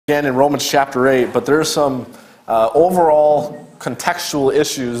again in Romans chapter 8, but there's some overall contextual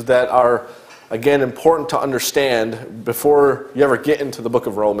issues that are, again, important to understand before you ever get into the book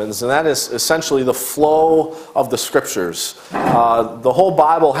of Romans, and that is essentially the flow of the scriptures. The whole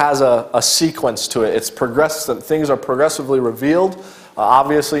Bible has a sequence to it. It's progressive. Things are progressively revealed.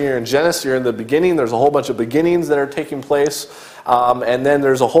 Obviously, you're in Genesis, you're in the beginning. There's a whole bunch of beginnings that are taking place, and then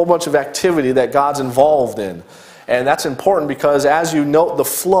there's a whole bunch of activity that God's involved in. And that's important because as you note the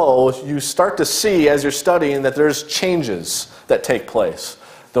flow, you start to see as you're studying that there's changes that take place.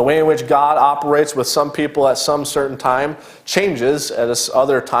 The way in which God operates with some people at some certain time changes at a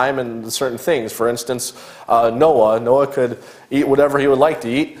other time in certain things. For instance, Noah could eat whatever he would like to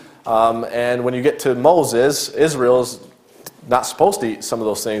eat. And when you get to Moses, Israel's not supposed to eat some of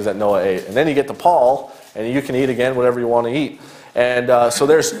those things that Noah ate. And then you get to Paul, and you can eat again whatever you want to eat. And so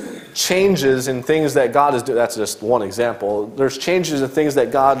there's changes in things that God is doing. That's just one example. There's changes in things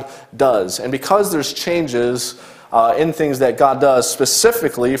that God does. And because there's changes in things that God does,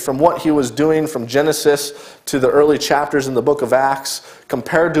 specifically from what he was doing from Genesis to the early chapters in the book of Acts,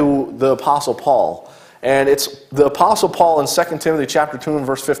 compared to the Apostle Paul. And it's the Apostle Paul in 2 Timothy chapter 2 and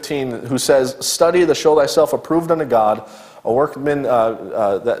verse 15 who says, "Study to show thyself approved unto God, a workman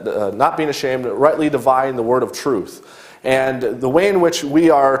not being ashamed, rightly dividing the word of truth." And the way in which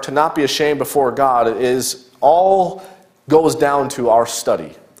we are to not be ashamed before God is all goes down to our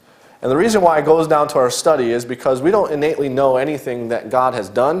study. And the reason why it goes down to our study is because we don't innately know anything that God has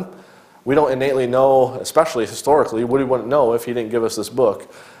done. We don't innately know, especially historically, we wouldn't know if he didn't give us this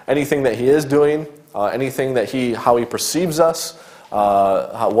book. Anything that he is doing, anything that how he perceives us,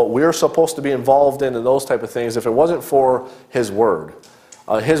 what we're supposed to be involved in, and those type of things, if it wasn't for his word.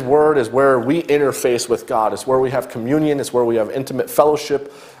 His word is where we interface with God. It's where we have communion. It's where we have intimate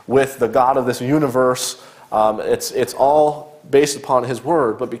fellowship with the God of this universe. It's all based upon his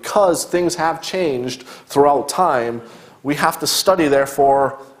word. But because things have changed throughout time, we have to study,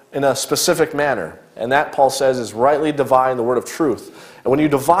 therefore, in a specific manner. And that, Paul says, is rightly dividing the word of truth. And when you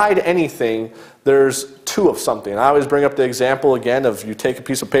divide anything, there's two of something. I always bring up the example again of you take a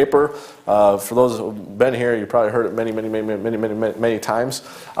piece of paper. For those who've been here, you probably heard it many times.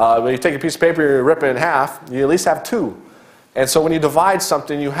 When you take a piece of paper, you rip it in half, you at least have two. And so when you divide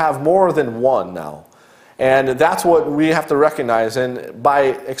something, you have more than one now. And that's what we have to recognize. And by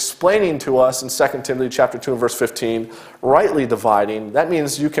explaining to us in 2 Timothy chapter 2 and verse 15, rightly dividing, that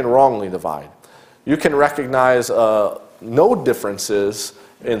means you can wrongly divide. You can recognize no differences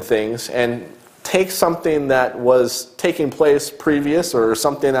in things and take something that was taking place previous or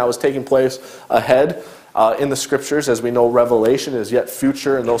something that was taking place ahead in the scriptures. As we know, Revelation is yet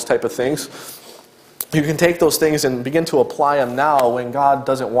future and those type of things. You can take those things and begin to apply them now when God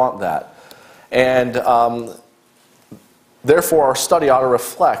doesn't want that. And therefore, our study ought to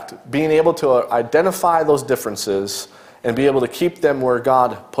reflect being able to identify those differences and be able to keep them where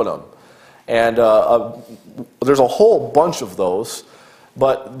God put them. And there's a whole bunch of those.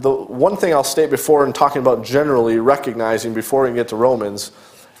 But the one thing I'll state before in talking about generally recognizing before we can get to Romans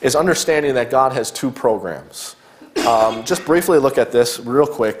is understanding that God has two programs. Just briefly look at this real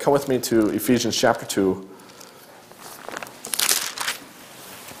quick. Come with me to Ephesians chapter 2.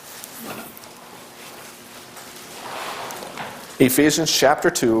 Ephesians chapter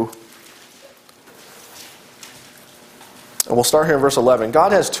 2, and we'll start here in verse 11.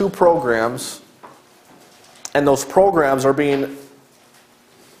 God has two programs, and those programs are being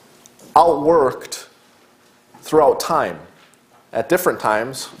outworked throughout time, at different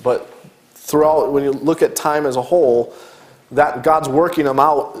times, but throughout, when you look at time as a whole, that God's working them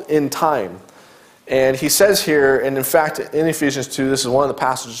out in time. And he says here, and in fact, in Ephesians 2, this is one of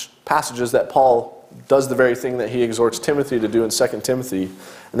the passages that Paul does the very thing that he exhorts Timothy to do in 2 Timothy,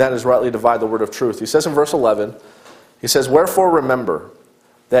 and that is rightly divide the word of truth. He says in verse 11, he says, "Wherefore remember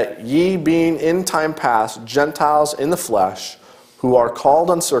that ye being in time past Gentiles in the flesh, who are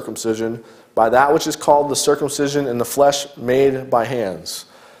called uncircumcision, by that which is called the circumcision in the flesh made by hands."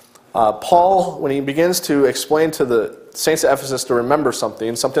 Paul, when he begins to explain to the saints at Ephesus to remember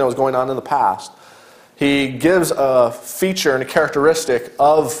something that was going on in the past, he gives a feature and a characteristic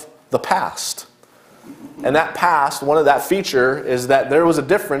of the past. And that past, one of that feature is that there was a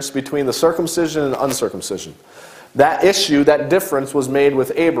difference between the circumcision and uncircumcision. That issue, that difference was made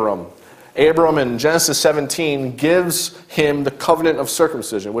with Abram. Abram in Genesis 17 gives him the covenant of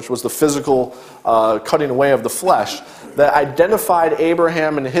circumcision, which was the physical cutting away of the flesh, that identified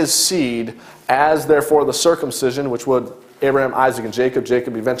Abraham and his seed as therefore the circumcision, which would Abraham, Isaac, and Jacob.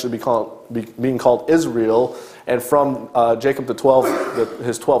 Jacob eventually being called Israel, and from Jacob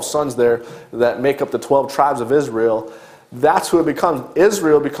his 12 sons there that make up the 12 tribes of Israel. that's who it becomes.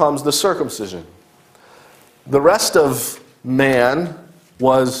 Israel becomes the circumcision. The rest of man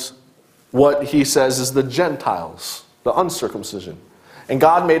was what he says is the Gentiles, the uncircumcision. And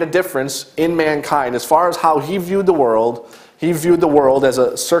God made a difference in mankind as far as how he viewed the world. He viewed the world as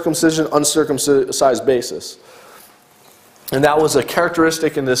a circumcision, uncircumcised basis. And that was a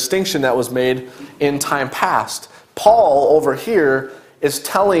characteristic and distinction that was made in time past. Paul over here is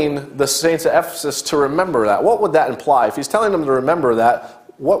telling the saints at Ephesus to remember that. What would that imply? If he's telling them to remember that,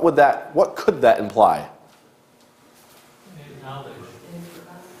 what could that imply?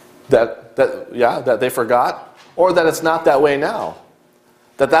 That they forgot? Or that it's not that way now?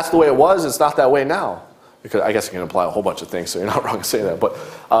 That's the way it was, it's not that way now. Because I guess it can imply a whole bunch of things, so you're not wrong to say that.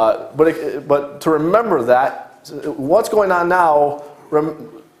 But to remember that, what's going on now,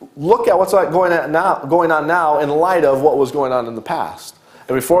 look at what's going on now in light of what was going on in the past.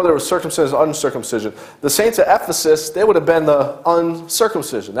 And before there was circumcision and uncircumcision. The saints at Ephesus, they would have been the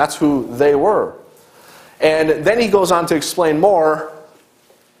uncircumcision. That's who they were. And then he goes on to explain more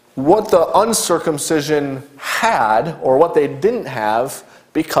what the uncircumcision had, or what they didn't have,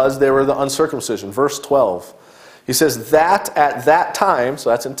 because they were the uncircumcision. Verse 12. He says that at that time, so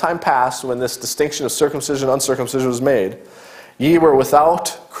that's in time past, when this distinction of circumcision and uncircumcision was made, ye were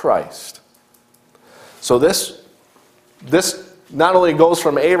without Christ. So this not only goes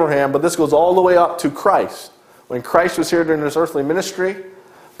from Abraham, but this goes all the way up to Christ. When Christ was here during his earthly ministry,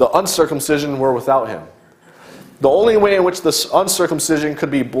 the uncircumcision were without him. The only way in which the uncircumcision could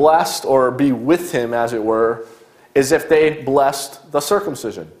be blessed or be with him, as it were, is if they blessed the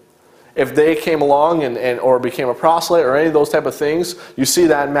circumcision. If they came along or became a proselyte or any of those type of things, you see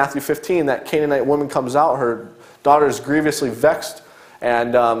that in Matthew 15, that Canaanite woman comes out, her daughter is grievously vexed,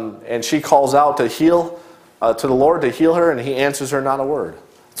 and she calls out to the Lord to heal her, and he answers her not a word.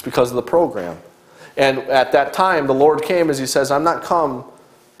 It's because of the program. And at that time, the Lord came, as he says, I'm not come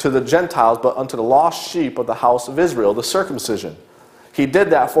to the Gentiles, but unto the lost sheep of the house of Israel, the circumcision. He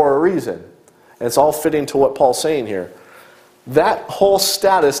did that for a reason. And it's all fitting to what Paul's saying here. That whole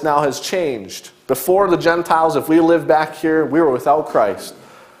status now has changed. Before the Gentiles, if we lived back here, we were without Christ.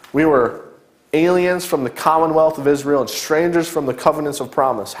 We were aliens from the commonwealth of Israel and strangers from the covenants of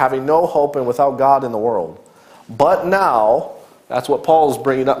promise, having no hope and without God in the world. But now, that's what Paul's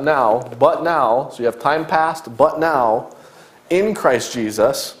bringing up now, but now, so you have time past, but now, in Christ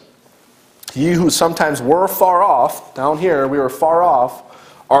Jesus, ye who sometimes were far off, down here we were far off,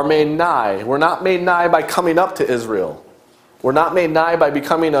 are made nigh. We're not made nigh by coming up to Israel. We're not made nigh by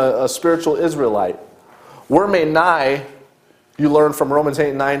becoming a spiritual Israelite. We're made nigh, you learn from Romans 8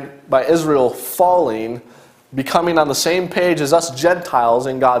 and 9, by Israel falling, becoming on the same page as us Gentiles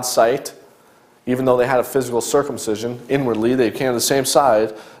in God's sight, even though they had a physical circumcision. Inwardly, they came on the same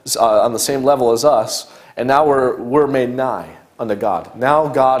side, on the same level as us, and now we're made nigh unto God. Now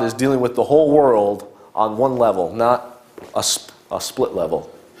God is dealing with the whole world on one level, not a split level.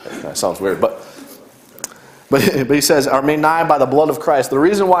 That sounds weird, but he says, are made nigh by the blood of Christ. The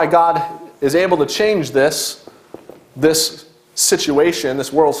reason why God is able to change this situation,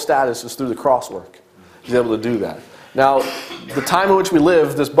 this world status, is through the crosswork. He's able to do that. Now, the time in which we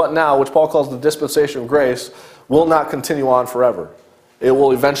live, this but now, which Paul calls the dispensation of grace, will not continue on forever. It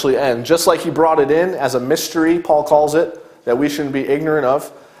will eventually end. Just like he brought it in as a mystery, Paul calls it, that we shouldn't be ignorant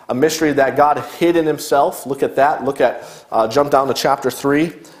of. A mystery that God hid in himself. Look at that. Jump down to chapter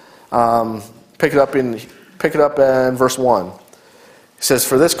 3. Pick it up in verse 1. He says,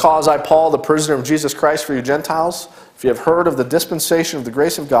 for this cause I, Paul, the prisoner of Jesus Christ for you Gentiles, if you have heard of the dispensation of the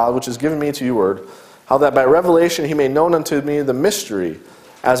grace of God, which is given me to you word, how that by revelation he made known unto me the mystery,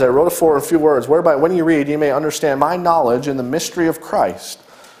 as I wrote afore in few words, whereby when you read, ye may understand my knowledge in the mystery of Christ,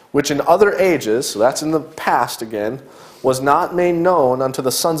 which in other ages, so that's in the past again, was not made known unto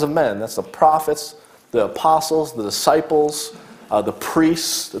the sons of men. That's the prophets, the apostles, the disciples, the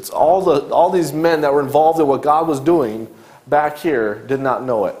priests. It's all these men that were involved in what God was doing back here did not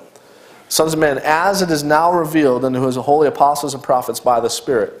know it. Sons of men, as it is now revealed unto his holy apostles and prophets by the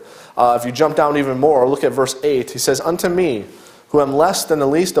Spirit. If you jump down even more, look at verse 8. He says, unto me, who am less than the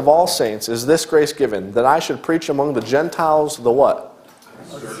least of all saints, is this grace given, that I should preach among the Gentiles the what?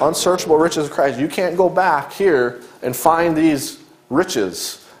 Unsearchable riches of Christ. You can't go back here and find these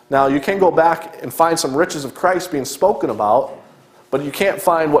riches. Now, you can go back and find some riches of Christ being spoken about, but you can't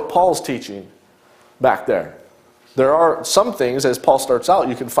find what Paul's teaching back there. There are some things, as Paul starts out,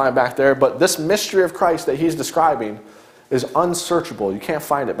 you can find back there, but this mystery of Christ that he's describing is unsearchable. You can't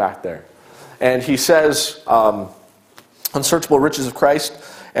find it back there. And he says, unsearchable riches of Christ,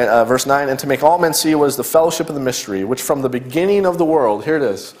 and verse 9, and to make all men see was the fellowship of the mystery, which from the beginning of the world, here it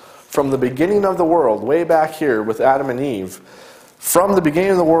is, from the beginning of the world, way back here with Adam and Eve, from the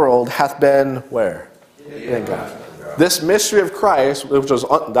beginning of the world hath been where? In God. This mystery of Christ, which was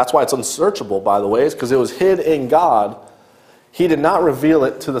that's why it's unsearchable, by the way, is because it was hid in God. He did not reveal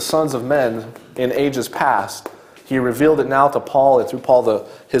it to the sons of men in ages past. He revealed it now to Paul and through Paul,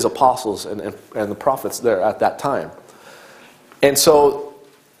 his apostles and the prophets there at that time. And so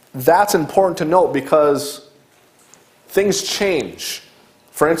that's important to note because things change.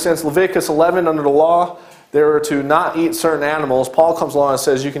 For instance, Leviticus 11, under the law, they were to not eat certain animals. Paul comes along and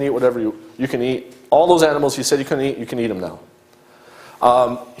says, you can eat whatever you can eat. All those animals he said you couldn't eat, you can eat them now.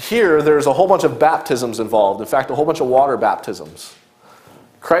 Here, there's a whole bunch of baptisms involved. In fact, a whole bunch of water baptisms.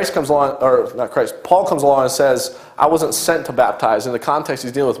 Christ comes along, or not Christ, Paul comes along and says, I wasn't sent to baptize. In the context,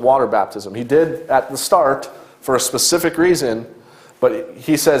 he's dealing with water baptism. He did at the start for a specific reason, but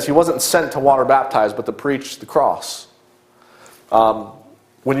he says he wasn't sent to water baptize, but to preach the cross.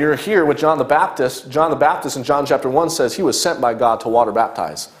 When you're here with John the Baptist in John chapter 1 says he was sent by God to water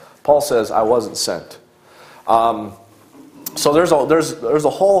baptize. Paul says, I wasn't sent. So there's a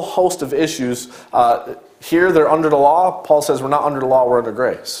whole host of issues. Here they're under the law. Paul says we're not under the law, we're under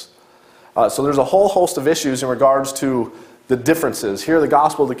grace. So there's a whole host of issues in regards to the differences. Here the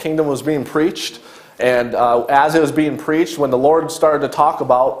gospel of the kingdom was being preached. And as it was being preached, when the Lord started to talk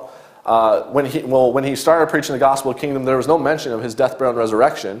about, when he started preaching the gospel of the kingdom, there was no mention of his death, burial, and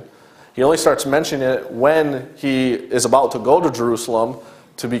resurrection. He only starts mentioning it when he is about to go to Jerusalem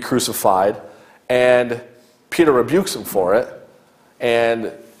to be crucified. And Peter rebukes him for it.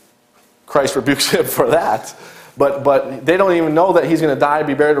 And Christ rebukes him for that. But they don't even know that he's going to die,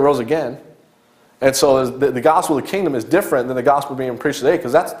 be buried, and rose again. And so the gospel of the kingdom is different than the gospel being preached today,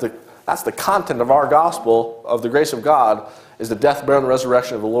 because that's the content of our gospel of the grace of God, is the death, burial, and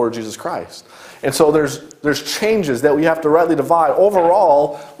resurrection of the Lord Jesus Christ. And so there's changes that we have to rightly divide.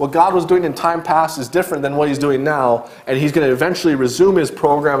 Overall, what God was doing in time past is different than what he's doing now, and he's going to eventually resume his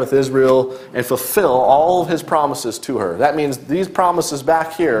program with Israel and fulfill all of his promises to her. That means these promises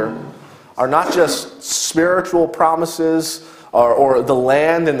back here are not just spiritual promises, or the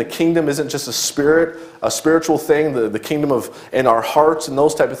land and the kingdom isn't just a spiritual thing, the kingdom in our hearts and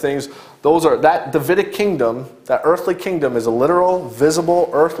those type of things. That Davidic kingdom, that earthly kingdom, is a literal, visible,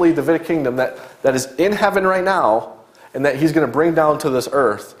 earthly Davidic kingdom that is in heaven right now, and that he's going to bring down to this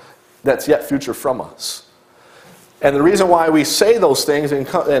earth that's yet future from us. And the reason why we say those things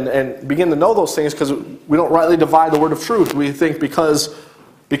and begin to know those things, because we don't rightly divide the word of truth. We think because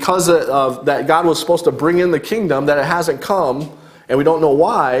of that God was supposed to bring in the kingdom, that it hasn't come, and we don't know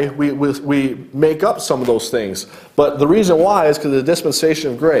why, we make up some of those things. But the reason why is because of the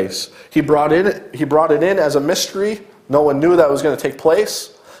dispensation of grace. He brought it in as a mystery. No one knew that was going to take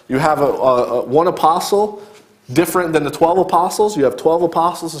place. You have one apostle, different than the 12 apostles. You have 12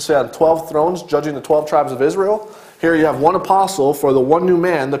 apostles to sit on 12 thrones, judging the 12 tribes of Israel. Here you have one apostle for the one new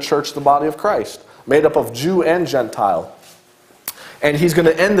man, the church, the body of Christ, made up of Jew and Gentile. And he's going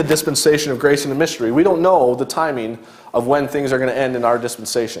to end the dispensation of grace in the mystery. We don't know the timing of when things are going to end in our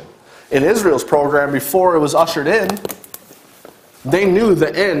dispensation. In Israel's program, before it was ushered in, they knew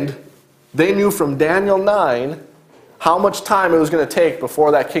the end. They knew from Daniel 9 how much time it was going to take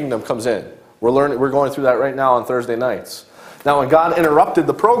before that kingdom comes in. We're going through that right now on Thursday nights. Now, when God interrupted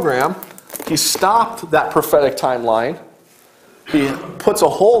the program, he stopped that prophetic timeline. He puts a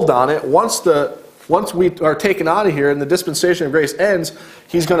hold on it. Once we are taken out of here and the dispensation of grace ends,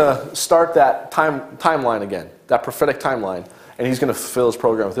 he's going to start that timeline again, that prophetic timeline, and he's going to fulfill his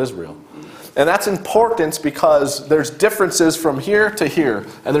program with Israel. And that's important because there's differences from here to here,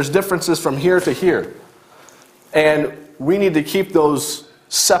 and there's differences from here to here. And we need to keep those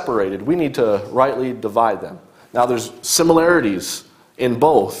separated. We need to rightly divide them. Now, there's similarities in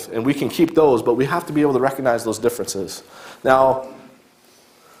both, and we can keep those, but we have to be able to recognize those differences. Now,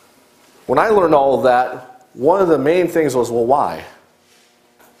 when I learned all of that, one of the main things was, well, why?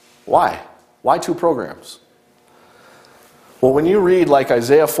 Why? Why two programs? Well, when you read like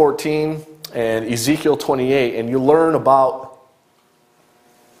Isaiah 14 and Ezekiel 28, and you learn about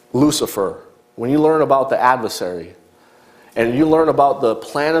Lucifer, when you learn about the adversary, and you learn about the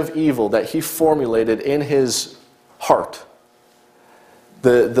plan of evil that he formulated in his heart,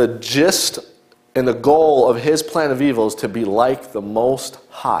 the gist and the goal of his plan of evil is to be like the Most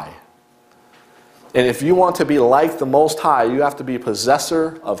High. And if you want to be like the Most High, you have to be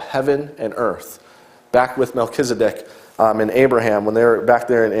possessor of heaven and earth. Back with Melchizedek and Abraham, when they're back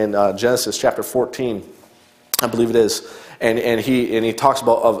there in Genesis chapter 14, I believe it is, and he talks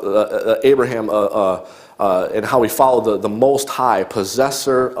about Abraham and how he followed the Most High,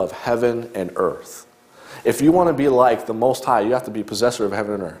 possessor of heaven and earth. If you want to be like the Most High, you have to be possessor of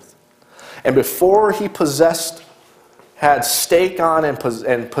heaven and earth. And before he had stake on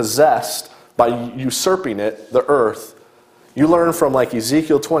and possessed by usurping it, the earth, you learn from like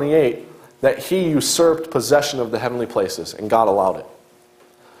Ezekiel 28 that he usurped possession of the heavenly places, and God allowed it.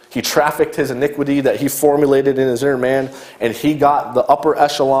 He trafficked his iniquity that he formulated in his inner man, and he got the upper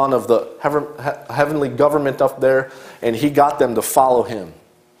echelon of the heavenly government up there, and he got them to follow him.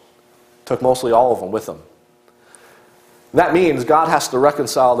 Took mostly all of them with him. That means God has to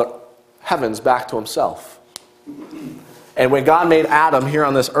reconcile the heavens back to himself. And when God made Adam here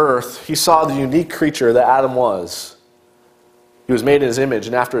on this earth, he saw the unique creature that Adam was. He was made in his image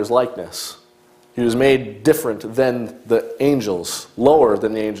and after his likeness. He was made different than the angels, lower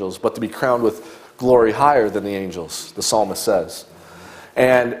than the angels, but to be crowned with glory higher than the angels, the psalmist says.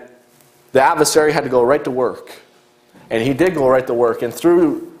 And the adversary had to go right to work. And he did go right to work. And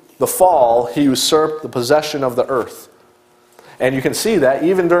through the fall, he usurped the possession of the earth. And you can see that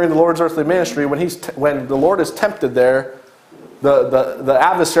even during the Lord's earthly ministry, when the Lord is tempted there, the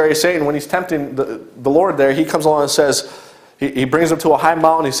adversary, Satan, when he's tempting the Lord there, he comes along and says, he brings him to a high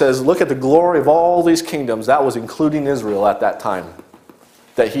mountain. He says, look at the glory of all these kingdoms. That was including Israel at that time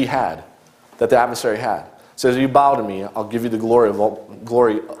that he had, that the adversary had. He says, you bow to me, I'll give you the glory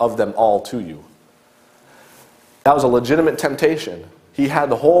of them all to you. That was a legitimate temptation. He had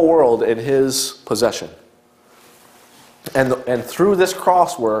the whole world in his possession. And through this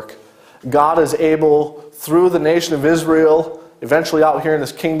cross work, God is able, through the nation of Israel, eventually out here in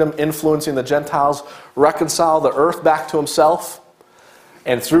this kingdom, influencing the Gentiles, reconcile the earth back to himself.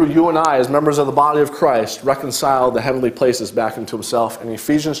 And through you and I, as members of the body of Christ, reconcile the heavenly places back into himself. And in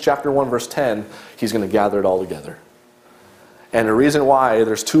Ephesians chapter 1, verse 10, he's going to gather it all together. And the reason why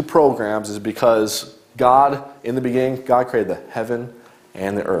there's two programs is because God, in the beginning, God created the heaven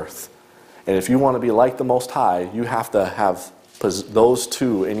and the earth. And if you want to be like the Most High, you have to have those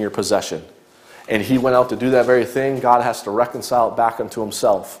two in your possession. And he went out to do that very thing. God has to reconcile it back unto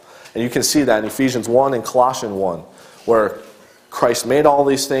himself. And you can see that in Ephesians 1 and Colossians 1, where Christ made all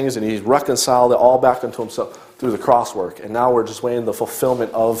these things and he's reconciled it all back unto himself through the cross work. And now we're just waiting the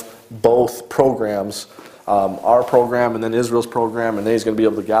fulfillment of both programs, our program and then Israel's program, and then he's going to be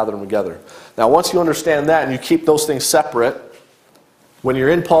able to gather them together. Now once you understand that and you keep those things separate, when you're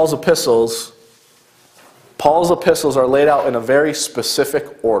in Paul's epistles are laid out in a very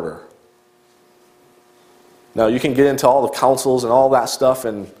specific order. Now, you can get into all the councils and all that stuff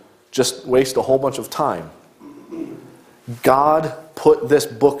and just waste a whole bunch of time. God put this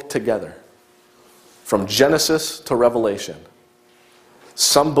book together from Genesis to Revelation.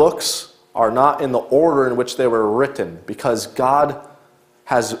 Some books are not in the order in which they were written because God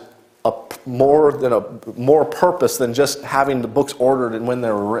has more purpose than just having the books ordered and when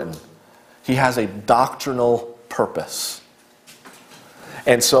they were written. He has a doctrinal purpose.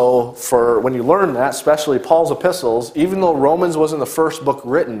 And so when you learn that, especially Paul's epistles, even though Romans wasn't the first book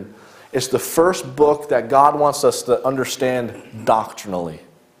written, it's the first book that God wants us to understand doctrinally.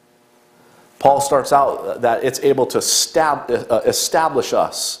 Paul starts out that it's able to establish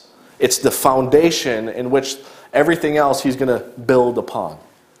us. It's the foundation in which everything else he's going to build upon.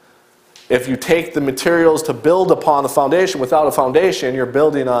 If you take the materials to build upon the foundation without a foundation, you're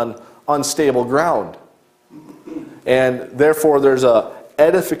building on unstable ground. And therefore there's a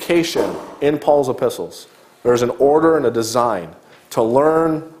edification in Paul's epistles. There's an order and a design to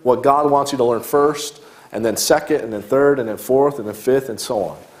learn what God wants you to learn first, and then second, and then third, and then fourth, and then fifth, and so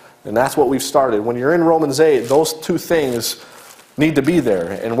on. And that's what we've started. When you're in Romans 8, those two things need to be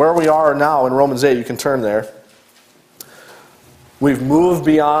there. And where we are now in Romans 8, you can turn there. We've moved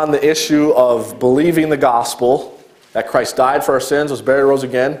beyond the issue of believing the gospel, that Christ died for our sins, was buried, rose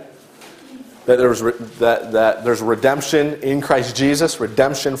again. That there's redemption in Christ Jesus,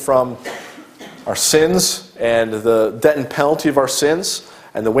 redemption from our sins and the debt and penalty of our sins.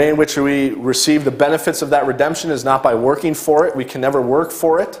 And the way in which we receive the benefits of that redemption is not by working for it. We can never work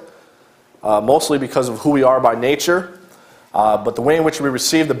for it, mostly because of who we are by nature. But the way in which we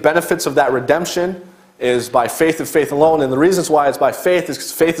receive the benefits of that redemption is by faith and faith alone. And the reasons why it's by faith is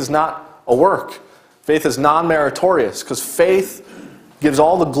because faith is not a work. Faith is non-meritorious, because faith gives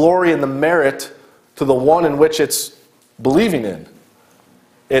all the glory and the merit to the one in which it's believing in.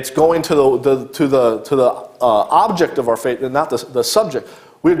 It's going to the object of our faith, and not the subject.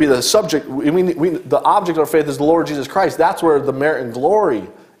 We'd be the subject. The object of our faith is the Lord Jesus Christ. That's where the merit and glory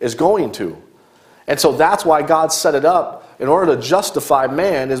is going to. And so that's why God set it up. In order to justify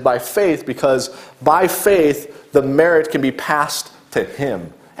man is by faith, because by faith the merit can be passed to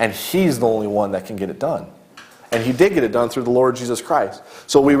him. And he's the only one that can get it done. And he did get it done through the Lord Jesus Christ.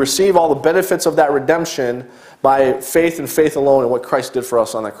 So we receive all the benefits of that redemption by faith and faith alone in what Christ did for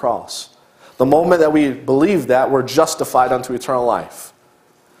us on that cross. The moment that we believe that, we're justified unto eternal life.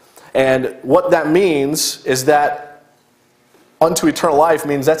 And what that means is that unto eternal life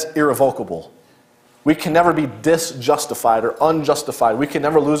means that's irrevocable. We can never be disjustified or unjustified. We can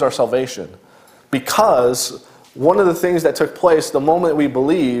never lose our salvation. Because one of the things that took place the moment we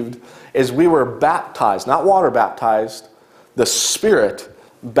believed is we were baptized, not water baptized. The Spirit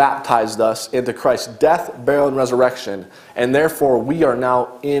baptized us into Christ's death, burial, and resurrection. And therefore we are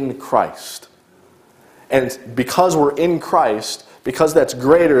now in Christ. And because we're in Christ, because that's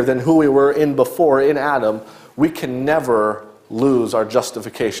greater than who we were in before, in Adam, we can never lose our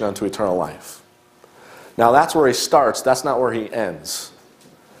justification unto eternal life. Now that's where he starts, that's not where he ends.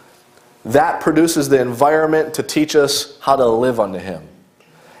 That produces the environment to teach us how to live unto him.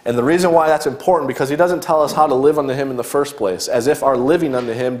 And the reason why that's important, because he doesn't tell us how to live unto him in the first place, as if our living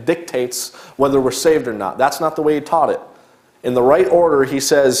unto him dictates whether we're saved or not. That's not the way he taught it. In the right order, he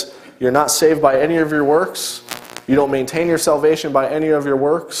says, you're not saved by any of your works. You don't maintain your salvation by any of your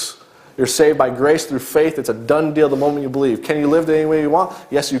works. You're saved by grace through faith. It's a done deal the moment you believe. Can you live the any way you want?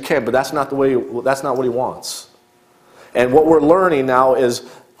 Yes, you can, but that's not the way. That's not what he wants. And what we're learning now is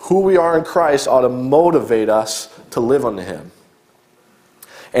who we are in Christ ought to motivate us to live unto him.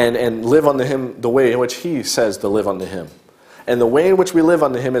 And live unto him the way in which he says to live unto him. And the way in which we live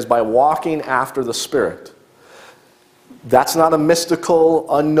unto him is by walking after the Spirit. That's not a mystical,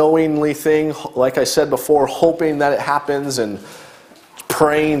 unknowingly thing, like I said before, hoping that it happens and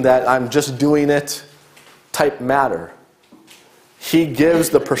praying that I'm just doing it type matter. He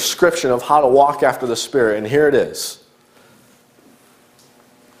gives the prescription of how to walk after the Spirit, and here it is.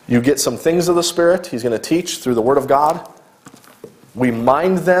 You get some things of the Spirit, he's going to teach through the Word of God. We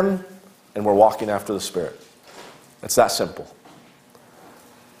mind them, and we're walking after the Spirit. It's that simple.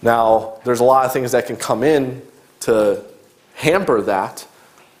 Now, there's a lot of things that can come in to hamper that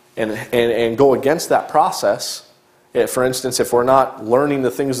and go against that process. For instance, if we're not learning the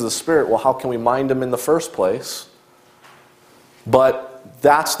things of the Spirit, well, how can we mind them in the first place? But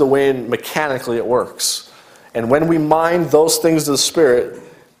that's the way mechanically it works. And when we mind those things of the Spirit,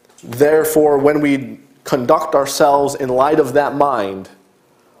 therefore, when we conduct ourselves in light of that mind,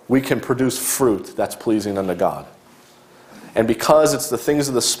 we can produce fruit that's pleasing unto God. And because it's the things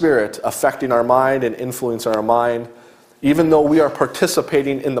of the Spirit affecting our mind and influencing our mind, even though we are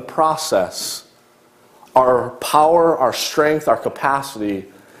participating in the process, our power, our strength, our capacity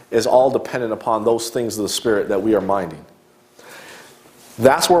is all dependent upon those things of the Spirit that we are minding.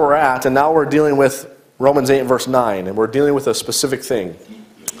 That's where we're at, and now we're dealing with Romans 8 and verse 9, and we're dealing with a specific thing.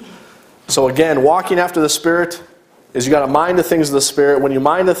 So again, walking after the Spirit is you got to mind the things of the Spirit. When you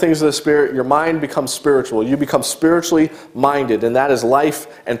mind the things of the Spirit, your mind becomes spiritual. You become spiritually minded, and that is life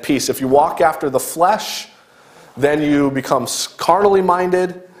and peace. If you walk after the flesh, then you become carnally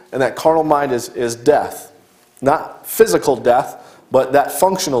minded, and that carnal mind is death. Not physical death, but that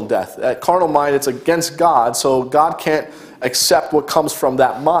functional death. That carnal mind, it's against God, so God can't accept what comes from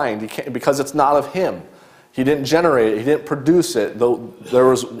that mind because it's not of him. He didn't generate it. He didn't produce it. Though there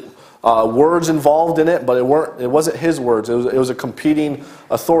was words involved in it, but it wasn't his words. It was a competing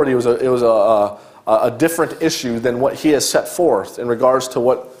authority. It was a different issue than what he has set forth in regards to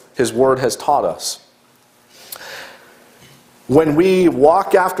what his word has taught us. When we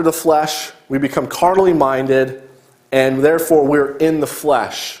walk after the flesh, we become carnally minded, and therefore we're in the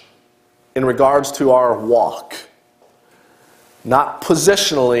flesh in regards to our walk. Not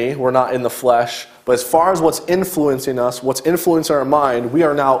positionally, we're not in the flesh, but as far as what's influencing us, what's influencing our mind, we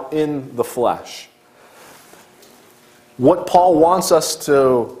are now in the flesh. What Paul wants us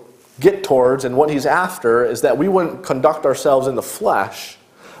to get towards and what he's after is that we wouldn't conduct ourselves in the flesh,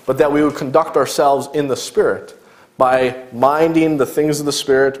 but that we would conduct ourselves in the Spirit. By minding the things of the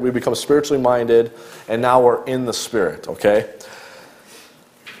Spirit, we become spiritually minded, and now we're in the Spirit, okay?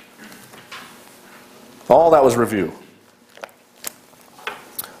 All that was review.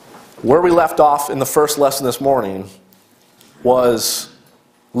 Where we left off in the first lesson this morning was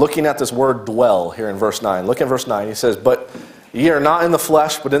looking at this word dwell here in verse 9. Look at verse 9. He says, "But ye are not in the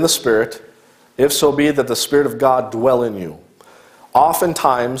flesh, but in the Spirit, if so be that the Spirit of God dwell in you."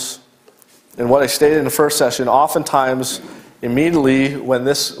 Oftentimes, and what I stated in the first session, oftentimes, immediately when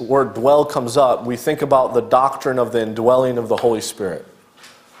this word dwell comes up, we think about the doctrine of the indwelling of the Holy Spirit.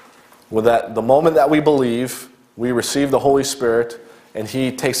 With that, the moment that we believe, we receive the Holy Spirit, and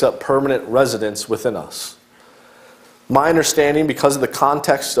he takes up permanent residence within us. My understanding, because of the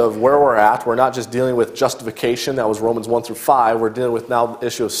context of where we're at, we're not just dealing with justification, that was Romans 1 through 5, we're dealing with now the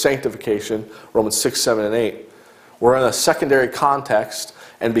issue of sanctification, Romans 6, 7, and 8. We're in a secondary context,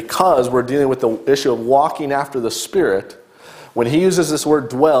 and because we're dealing with the issue of walking after the Spirit, When he uses this word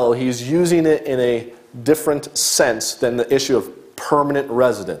dwell, he's using it in a different sense than the issue of permanent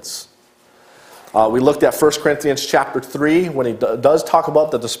residence. We looked at 1 Corinthians chapter 3 when he does talk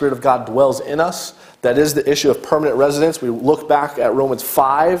about that the Spirit of God dwells in us. That is the issue of permanent residence. We look back at Romans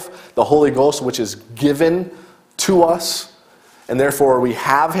 5, the Holy Ghost, which is given to us, and therefore we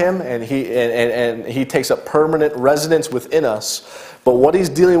have him, and he takes up permanent residence within us. But what he's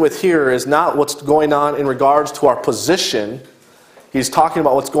dealing with here is not what's going on in regards to our position. He's talking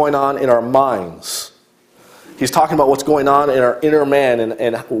about what's going on in our minds. He's talking about what's going on in our inner man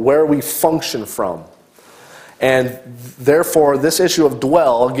and where we function from. And therefore, this issue of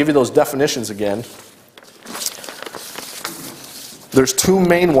dwell, I'll give you those definitions again. There's two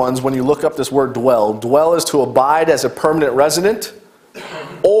main ones when you look up this word dwell. Dwell is to abide as a permanent resident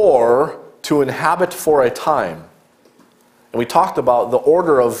or to inhabit for a time. And we talked about the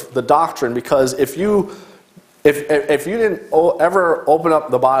order of the doctrine, because if you didn't ever open up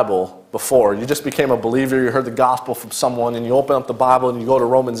the Bible before, you just became a believer, you heard the gospel from someone, and you open up the Bible and you go to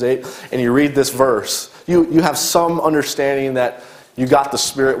Romans 8 and you read this verse, you have some understanding that you got the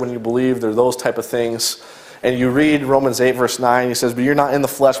Spirit when you believed, or those type of things. And you read Romans 8 verse 9, he says, but you're not in the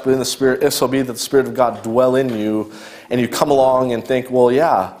flesh but in the Spirit, if so be that the Spirit of God dwell in you. And you come along and think, well,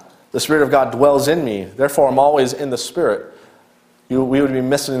 yeah, the Spirit of God dwells in me, therefore I'm always in the Spirit. We would be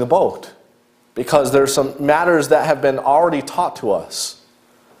missing the boat, because there's some matters that have been already taught to us.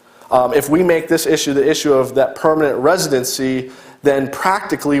 If we make this issue the issue of that permanent residency, then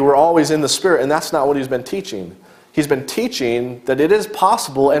practically we're always in the Spirit, and that's not what he's been teaching. He's been teaching that it is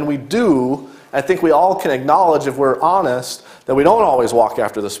possible, and we do. I think we all can acknowledge, if we're honest, that we don't always walk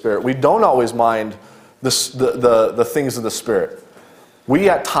after the Spirit. We don't always mind the things of the Spirit. We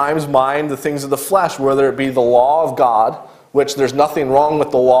at times mind the things of the flesh, whether it be the law of God, which there's nothing wrong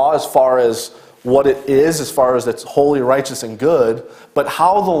with the law as far as what it is, as far as it's holy, righteous, and good. But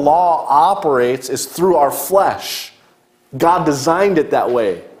how the law operates is through our flesh. God designed it that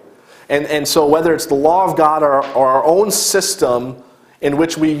way. And so whether it's the law of God or our own system in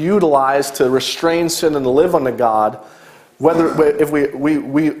which we utilize to restrain sin and to live unto God, if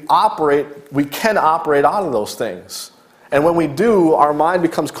we operate, we can operate out of those things. And when we do, our mind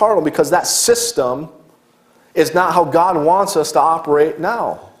becomes carnal, because that system is not how God wants us to operate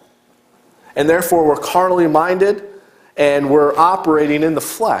now. And therefore we're carnally minded and we're operating in the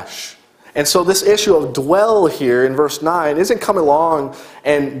flesh. And so this issue of dwell here in verse 9 isn't coming along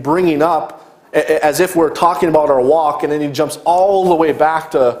and bringing up as if we're talking about our walk, and then he jumps all the way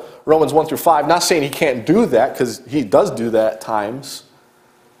back to Romans 1 through 5. Not saying he can't do that, because he does do that at times.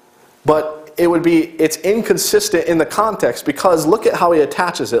 But it's inconsistent in the context, because look at how he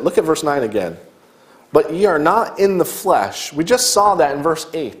attaches it. Look at verse 9 again. But ye are not in the flesh. We just saw that in verse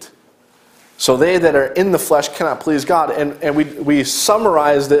 8. So they that are in the flesh cannot please God. And we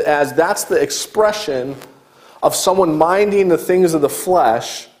summarized it as that's the expression of someone minding the things of the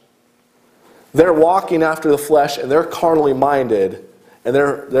flesh. They're walking after the flesh, and they're carnally minded, and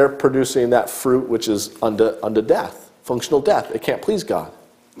they're producing that fruit which is unto death, functional death. It can't please God.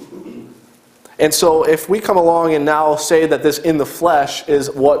 And so if we come along and now say that this in the flesh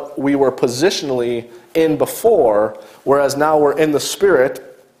is what we were positionally in before, whereas now we're in the Spirit,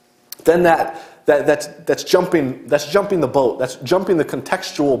 then that's jumping the boat. That's jumping the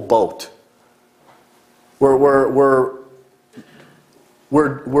contextual boat.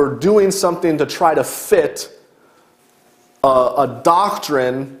 We're doing something to try to fit a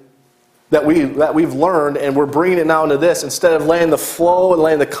doctrine that we've learned, and we're bringing it now into this, instead of letting the flow and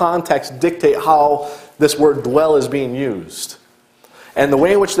letting the context dictate how this word dwell is being used. And the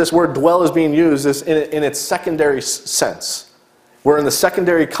way in which this word dwell is being used is in its secondary sense. We're in the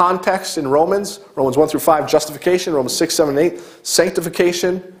secondary context in Romans 1 through 5, justification, Romans 6, 7, and 8,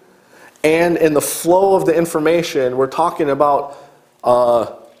 sanctification. And in the flow of the information, we're talking about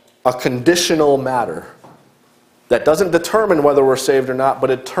a conditional matter that doesn't determine whether we're saved or not, but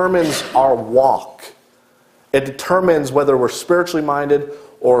it determines our walk. It determines whether we're spiritually minded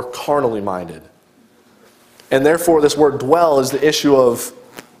or carnally minded. And therefore, this word dwell is the issue of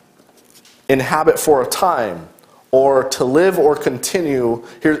inhabit for a time, or to live or continue.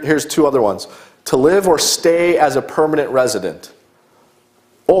 Here's two other ones. To live or stay as a permanent resident,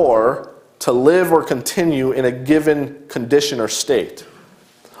 or to live or continue in a given condition or state.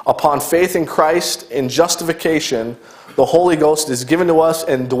 Upon faith in Christ, in justification, the Holy Ghost is given to us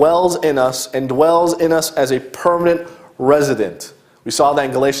and dwells in us as a permanent resident. We saw that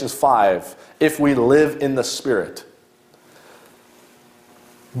in Galatians 5, if we live in the Spirit.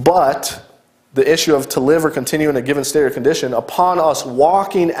 But the issue of to live or continue in a given state or condition, upon us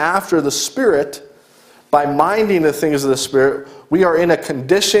walking after the Spirit, by minding the things of the Spirit, we are in a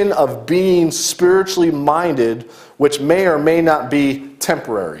condition of being spiritually minded, which may or may not be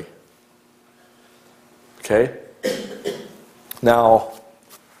temporary. Okay? Now,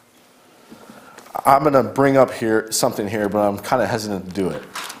 I'm going to bring up something here, but I'm kind of hesitant to do it.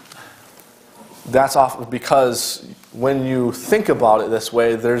 That's often because when you think about it this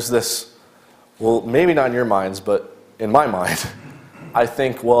way, there's this, well, maybe not in your minds, but in my mind, I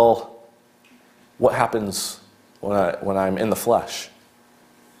think, well, what happens when I'm in the flesh?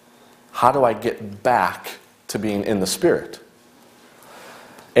 How do I get back to being in the Spirit?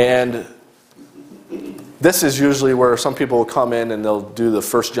 And this is usually where some people will come in and they'll do the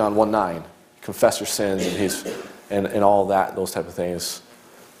 1 John 1:9, confess your sins and all that, those type of things.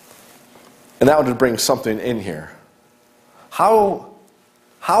 And that would bring something in here. How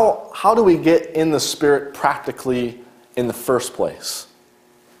do we get in the Spirit practically in the first place?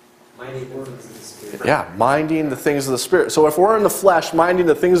 Minding the things of the Spirit. Yeah, minding the things of the Spirit. So if we're in the flesh, minding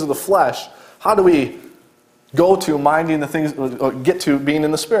the things of the flesh, how do we go to minding the things, or get to being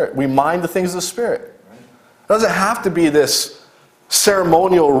in the Spirit? We mind the things of the Spirit. It doesn't have to be this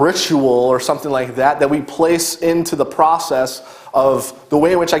ceremonial ritual or something like that we place into the process of the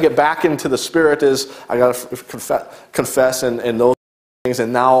way in which I get back into the Spirit is I got to confess and those things,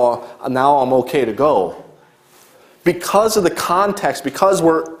 and now I'm okay to go. Because of the context, because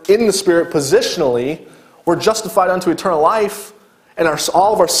we're in the Spirit positionally, we're justified unto eternal life, and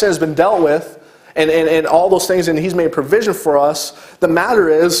all of our sin has been dealt with, and all those things, and He's made provision for us. The matter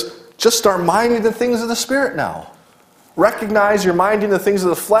is, just start minding the things of the Spirit now. Recognize you're minding the things of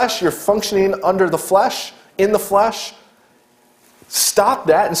the flesh, you're functioning under the flesh, in the flesh. Stop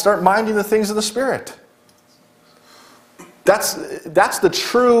that and start minding the things of the Spirit. That's the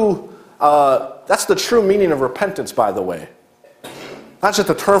true meaning of repentance, by the way. Not just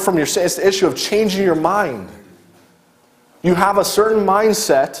to turn from your sin, it's the issue of changing your mind. You have a certain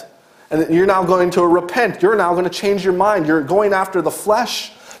mindset, and you're now going to repent. You're now going to change your mind. You're going after the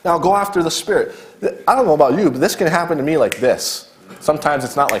flesh. Now go after the Spirit. I don't know about you, but this can happen to me like this. Sometimes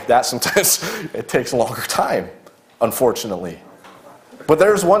it's not like that. Sometimes it takes a longer time, unfortunately. But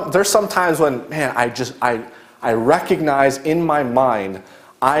there's some times when, man, I recognize in my mind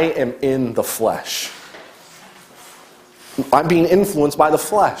I am in the flesh. I'm being influenced by the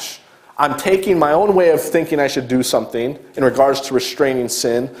flesh. I'm taking my own way of thinking I should do something in regards to restraining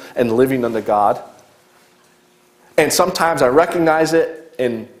sin and living unto God. And sometimes I recognize it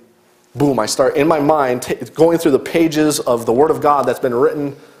and boom, I start in my mind going through the pages of the Word of God that's been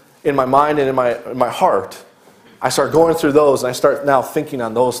written in my mind and in my heart. I start going through those and I start now thinking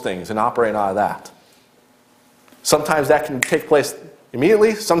on those things and operating out of that. Sometimes that can take place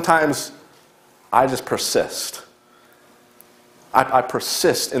immediately. Sometimes I just persist. I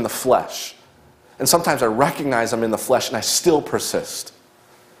persist in the flesh. And sometimes I recognize I'm in the flesh and I still persist.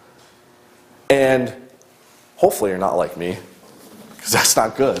 And hopefully you're not like me, because that's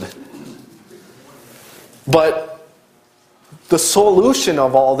not good. But the solution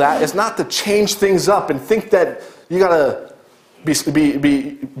of all that is not to change things up and think that you got to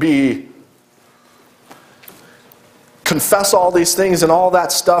be confess all these things and all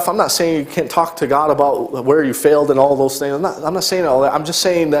that stuff. I'm not saying you can't talk to God about where you failed and all those things. I'm not saying all that. I'm just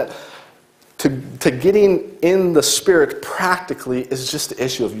saying that to getting in the Spirit practically is just the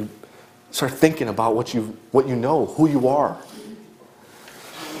issue of you start thinking about what you know, who you are.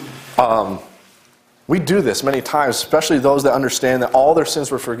 We do this many times, especially those that understand that all their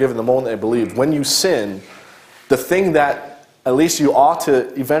sins were forgiven the moment they believed. When you sin, the thing that at least you ought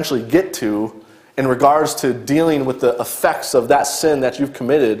to eventually get to in regards to dealing with the effects of that sin that you've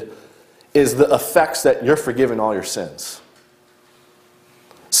committed is the effects that you're forgiven all your sins.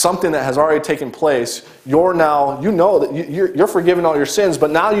 Something that has already taken place, you know that you're forgiven all your sins,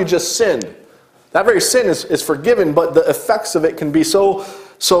 but now you just sinned. That very sin is forgiven, but the effects of it can be so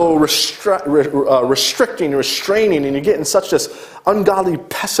restricting, restraining, and you get in such this ungodly,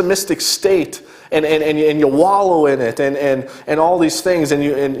 pessimistic state, and you wallow in it, and all these things, and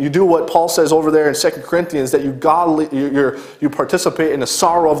you do what Paul says over there in 2 Corinthians, that you participate in the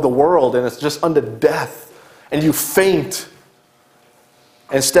sorrow of the world, and it's just unto death, and you faint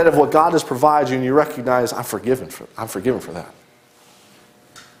instead of what God has provided you, and you recognize I'm forgiven for that.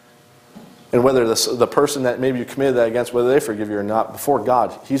 And whether the person that maybe you committed that against, whether they forgive you or not, before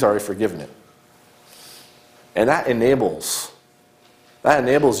God, He's already forgiven it. And that enables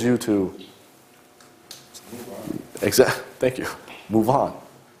you to, thank you, move on.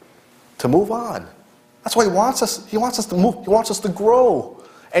 To move on. That's why He wants us to move. He wants us to grow.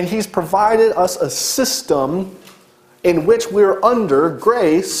 And He's provided us a system in which we're under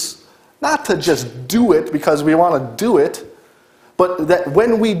grace Not to just do it because we want to do it, but that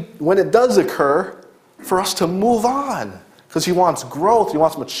when it does occur, for us to move on. Because he wants growth, he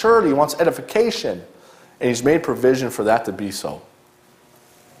wants maturity, he wants edification. And he's made provision for that to be so.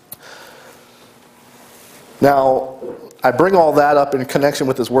 Now, I bring all that up in connection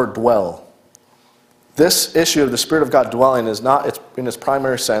with this word dwell. This issue of the Spirit of God dwelling is not in its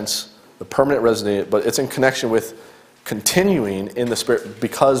primary sense the permanent resident, but it's in connection with continuing in the Spirit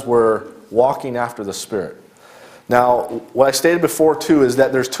because we're walking after the Spirit. Now, what I stated before too is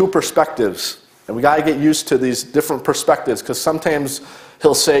that there's two perspectives. And we got to get used to these different perspectives because sometimes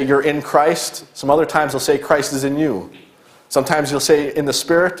he'll say you're in Christ. Some other times he'll say Christ is in you. Sometimes he'll say in the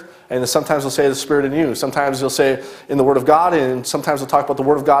Spirit, and sometimes he'll say the Spirit in you. Sometimes he'll say in the Word of God, and sometimes he'll talk about the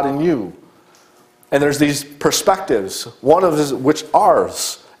Word of God in you. And there's these perspectives. One of which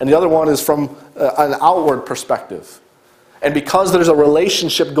ours, and the other one is from an outward perspective. And because there's a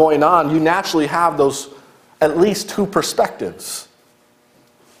relationship going on, you naturally have those at least two perspectives.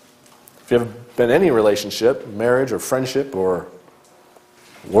 If you have been in any relationship, marriage or friendship or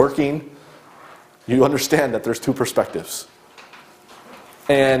working, you understand that there's two perspectives.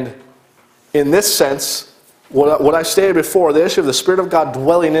 And in this sense, what I stated before, the issue of the Spirit of God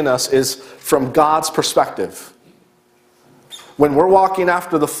dwelling in us is from God's perspective. When we're walking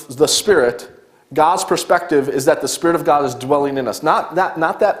after the Spirit, God's perspective is that the Spirit of God is dwelling in us. Not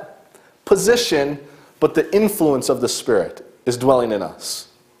that position, but the influence of the Spirit is dwelling in us.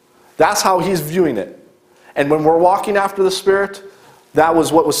 That's how he's viewing it. And when we're walking after the Spirit, that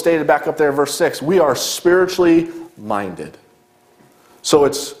was what was stated back up there in verse 6. We are spiritually minded. So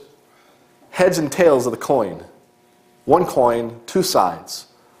it's heads and tails of the coin. One coin, two sides.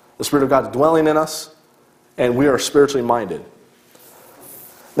 The Spirit of God is dwelling in us, and we are spiritually minded.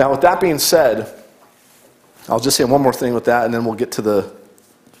 Now, with that being said, I'll just say one more thing with that, and then we'll get to the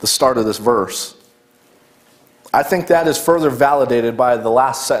start of this verse. I think that is further validated by the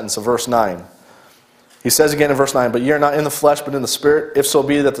last sentence of verse 9. He says again in verse 9, "But ye are not in the flesh, but in the Spirit, if so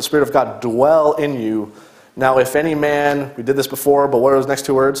be that the Spirit of God dwell in you. Now if any man," we did this before, but what are those next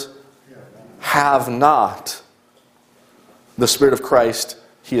two words? "Have not the Spirit of Christ,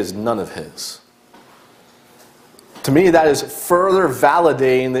 he is none of his." To me, that is further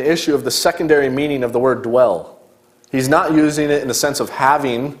validating the issue of the secondary meaning of the word dwell. He's not using it in the sense of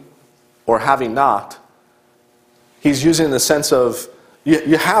having or having not. He's using it in the sense of,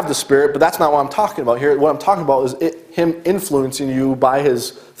 you have the Spirit, but that's not what I'm talking about here. What I'm talking about is him influencing you by his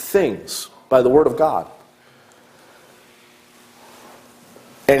things, by the Word of God.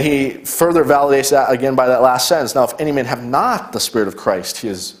 And he further validates that again by that last sentence. Now, if any man have not the Spirit of Christ, he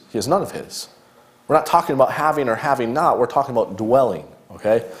is none of his. We're not talking about having or having not. We're talking about dwelling.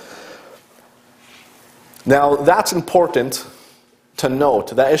 Okay? Now, that's important to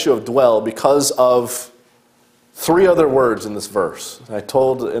note, that issue of dwell, because of three other words in this verse. I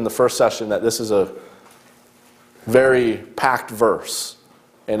told in the first session that this is a very packed verse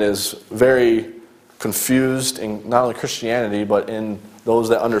and is very confused in not only Christianity, but in those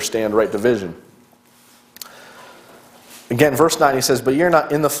that understand right division. Again, verse 9, he says, "But ye are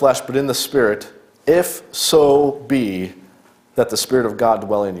not in the flesh, but in the Spirit, if so be that the Spirit of God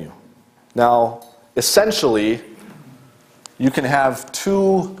dwell in you." Now, essentially, you can have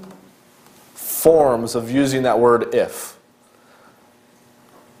two forms of using that word "if."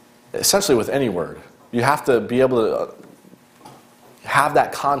 Essentially with any word. You have to be able to have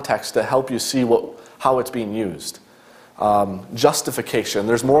that context to help you see how it's being used. Justification.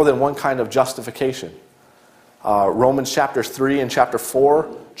 There's more than one kind of justification. Romans chapter 3 and chapter 4,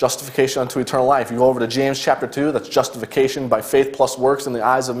 justification unto eternal life. You go over to James chapter 2, that's justification by faith plus works in the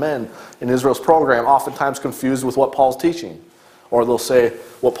eyes of men. In Israel's program, oftentimes confused with what Paul's teaching. Or they'll say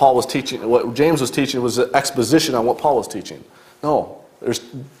what Paul was teaching, what James was teaching was an exposition on what Paul was teaching. No, there's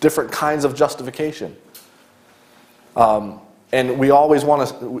different kinds of justification. And we always want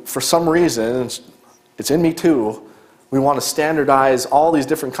to, for some reason, it's in me too, we want to standardize all these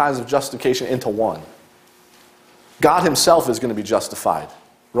different kinds of justification into one. God himself is going to be justified.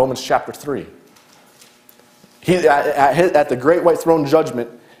 Romans chapter 3. At the great white throne judgment,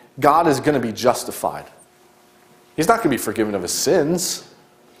 God is going to be justified. He's not going to be forgiven of his sins.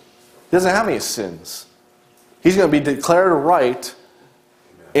 He doesn't have any sins. He's going to be declared right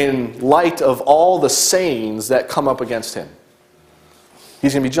in light of all the sayings that come up against him.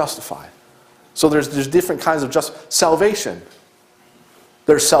 He's going to be justified. So there's different kinds of salvation.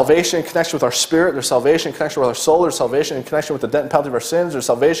 There's salvation in connection with our spirit. There's salvation in connection with our soul. There's salvation in connection with the debt and penalty of our sins. There's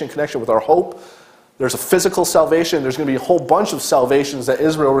salvation in connection with our hope. There's a physical salvation. There's going to be a whole bunch of salvations that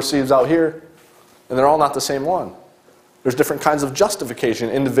Israel receives out here. And they're all not the same one. There's different kinds of justification,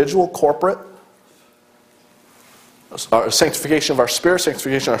 individual, corporate, sanctification of our spirit,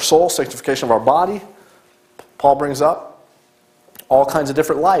 sanctification of our soul, sanctification of our body. Paul brings up all kinds of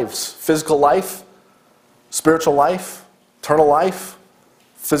different lives. Physical life, spiritual life, eternal life,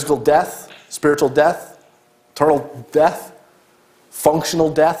 physical death, spiritual death, eternal death,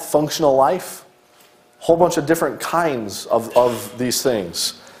 functional life. A whole bunch of different kinds of these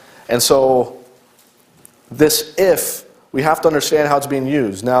things. And so this if, we have to understand how it's being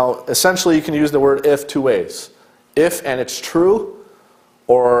used. Now, essentially you can use the word if two ways. If and it's true,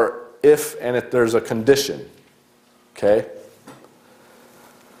 or if and there's a condition. Okay?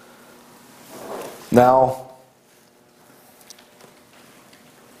 Now,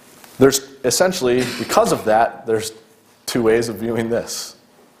 there's essentially, because of that, there's two ways of viewing this.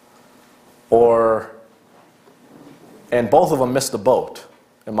 And both of them missed the boat,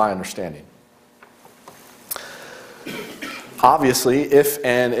 in my understanding. Obviously, if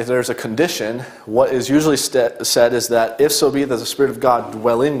there's a condition, what is usually said is that if so be that the Spirit of God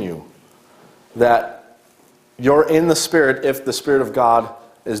dwell in you, that you're in the Spirit if the Spirit of God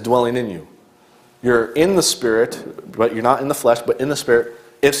is dwelling in you. You're in the Spirit, but you're not in the flesh, but in the Spirit,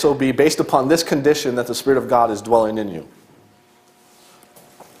 if so be based upon this condition that the Spirit of God is dwelling in you.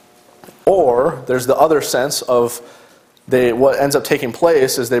 Or there's the other sense of what ends up taking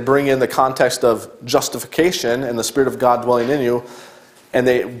place is they bring in the context of justification and the Spirit of God dwelling in you,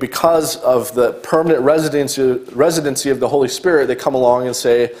 and because of the permanent residency of the Holy Spirit, they come along and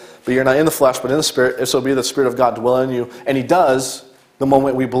say, but you're not in the flesh, but in the Spirit, if so be the Spirit of God dwell in you. And He does the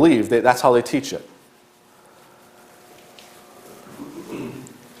moment we believe. That's how they teach it.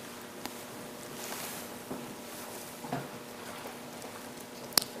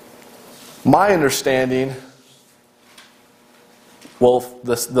 My understanding, well,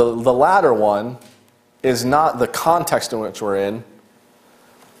 the latter one is not the context in which we're in,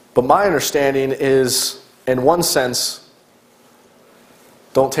 but my understanding is, in one sense,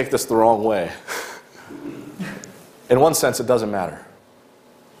 don't take this the wrong way. In one sense, it doesn't matter.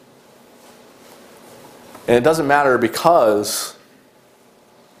 And it doesn't matter because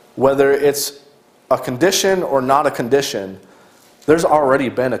whether it's a condition or not a condition, there's already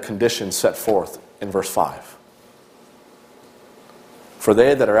been a condition set forth in verse 5. For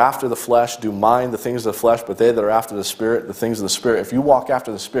they that are after the flesh do mind the things of the flesh, but they that are after the Spirit, the things of the Spirit. If you walk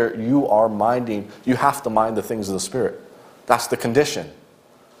after the Spirit, you have to mind the things of the Spirit. That's the condition.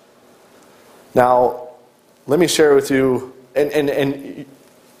 Now, let me share with you, and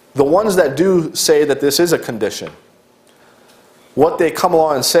the ones that do say that this is a condition, what they come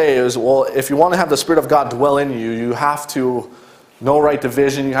along and say is, well, if you want to have the Spirit of God dwell in you, you have to know right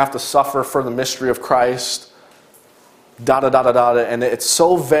division, you have to suffer for the mystery of Christ, and it's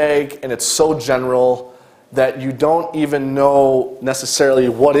so vague and it's so general that you don't even know necessarily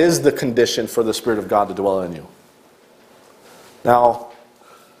what is the condition for the Spirit of God to dwell in you. Now,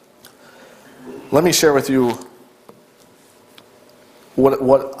 let me share with you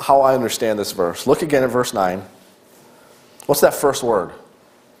how I understand this verse. Look again at verse 9. What's that first word?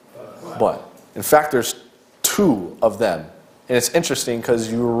 But. In fact, there's two of them. And it's interesting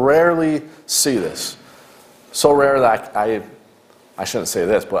because you rarely see this. So rare that I shouldn't say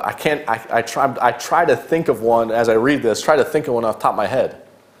this, but I try to think of one as I read this, try to think of one off the top of my head.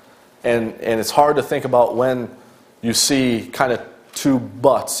 And it's hard to think about when you see kind of two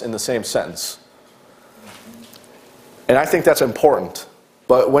buts in the same sentence. And I think that's important.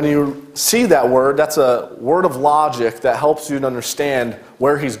 But when you see that word, that's a word of logic that helps you to understand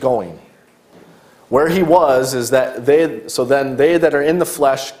where he's going. Where he was is that they that are in the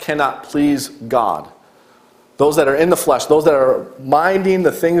flesh cannot please God. Those that are in the flesh, those that are minding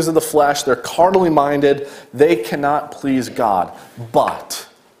the things of the flesh, they're carnally minded, they cannot please God. But,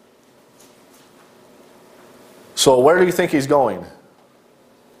 so where do you think he's going?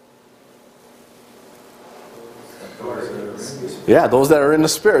 Yeah, those that are in the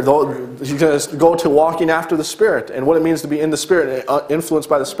Spirit. He's going to go to walking after the Spirit and what it means to be in the Spirit, influenced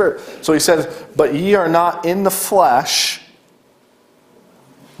by the Spirit. So he says, but ye are not in the flesh,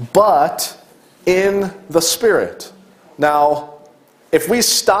 but in the Spirit. Now, if we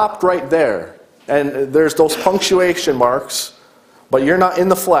stopped right there, and there's those punctuation marks, but you're not in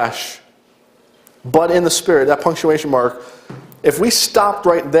the flesh, but in the Spirit, that punctuation mark, if we stopped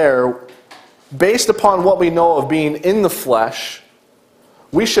right there, based upon what we know of being in the flesh,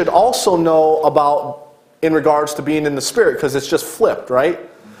 we should also know about in regards to being in the Spirit, because it's just flipped, right?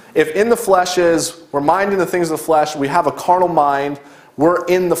 If in the flesh is, we're minding the things of the flesh, we have a carnal mind, we're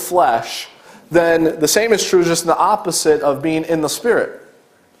in the flesh, then the same is true just in the opposite of being in the Spirit.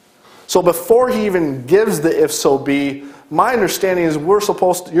 So before he even gives the if so be, my understanding is you're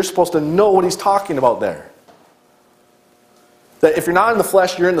supposed to know what he's talking about there. That if you're not in the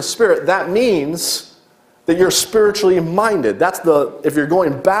flesh, you're in the Spirit. That means that you're spiritually minded. If you're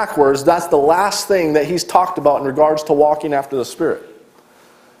going backwards, that's the last thing that he's talked about in regards to walking after the Spirit.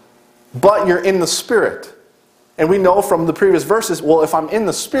 But you're in the Spirit. And we know from the previous verses, well, if I'm in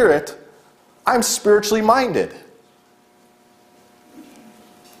the Spirit, I'm spiritually minded.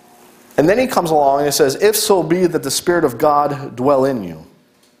 And then he comes along and says, if so be that the Spirit of God dwell in you.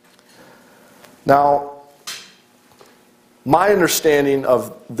 Now, my understanding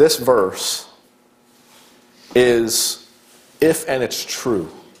of this verse is if and it's true.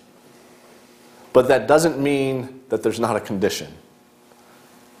 But that doesn't mean that there's not a condition.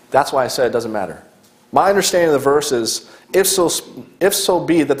 That's why I said it doesn't matter. My understanding of the verse is, if so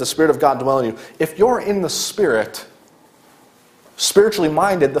be that the Spirit of God dwell in you. If you're in the Spirit, spiritually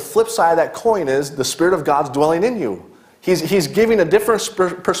minded, the flip side of that coin is the Spirit of God's dwelling in you. He's giving a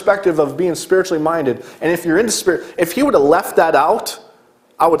different perspective of being spiritually minded. And if you're in the Spirit, if he would have left that out,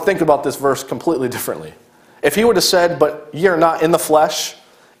 I would think about this verse completely differently. If he would have said, but ye are not in the flesh,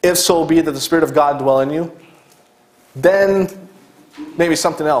 if so be that the Spirit of God dwell in you, then maybe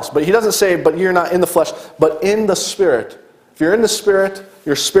something else. But he doesn't say, but you're not in the flesh, but in the Spirit. If you're in the Spirit,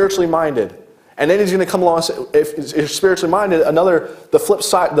 you're spiritually minded. And then he's going to come along and say, if you're spiritually minded, the flip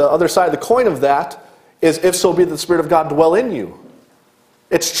side, the other side of the coin of that is, if so be that the Spirit of God dwell in you.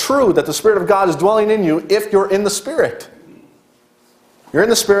 It's true that the Spirit of God is dwelling in you if you're in the Spirit. You're in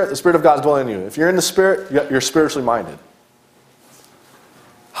the Spirit of God is dwelling in you. If you're in the Spirit, you're spiritually minded.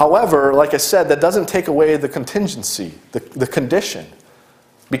 However, like I said, that doesn't take away the contingency, the condition.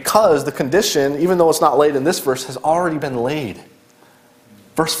 Because the condition, even though it's not laid in this verse, has already been laid.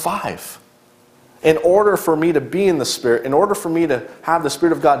 Verse 5. In order for me to be in the Spirit, in order for me to have the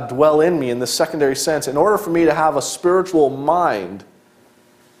Spirit of God dwell in me in this secondary sense, in order for me to have a spiritual mind,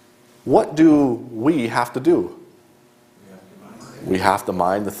 what do we have to do? We have to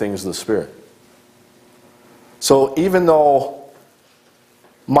mind the things of the Spirit. So even though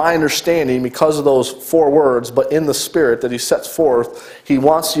my understanding, because of those 4 words, but in the Spirit that he sets forth, he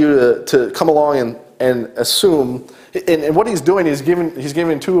wants you to come along and assume, and what he's doing is he's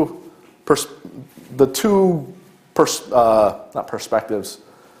giving not perspectives,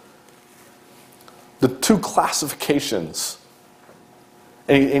 the 2 classifications,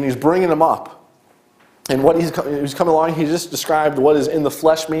 and he's bringing them up. And what he's coming along, he just described what is in the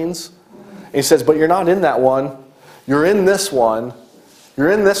flesh means. And he says, but you're not in that one. You're in this one.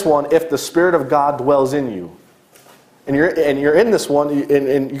 You're in this one if the Spirit of God dwells in you. And you're in this one,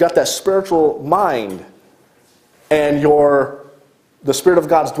 and you got that spiritual mind. And the Spirit of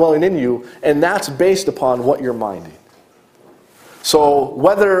God's dwelling in you, and that's based upon what you're minding. So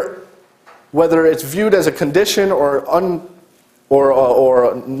whether it's viewed as a condition or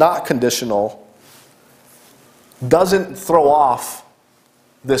not conditional, doesn't throw off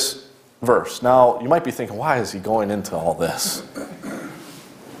this verse. Now, you might be thinking, why is he going into all this?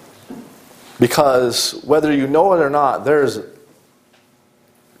 Because whether you know it or not, there's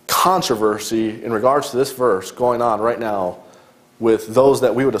controversy in regards to this verse going on right now with those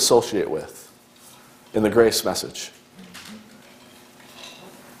that we would associate with in the grace message.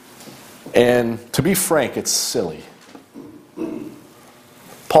 And to be frank, it's silly.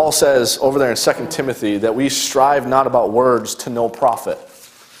 Paul says over there in 2 Timothy that we strive not about words to no profit.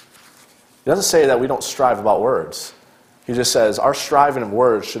 He doesn't say that we don't strive about words. He just says our striving of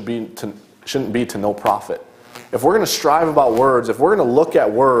words shouldn't be to no profit. If we're going to strive about words, if we're going to look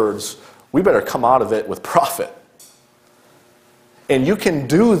at words, we better come out of it with profit. And you can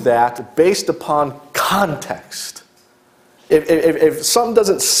do that based upon context. If something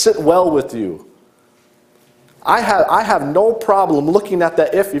doesn't sit well with you, I have no problem looking at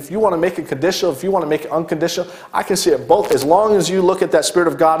that if you want to make it conditional, if you want to make it unconditional, I can see it both. As long as you look at that Spirit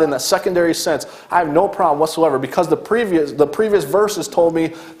of God in that secondary sense, I have no problem whatsoever, because the previous verses told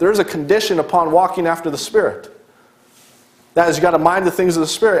me there is a condition upon walking after the Spirit. That is, you got to mind the things of the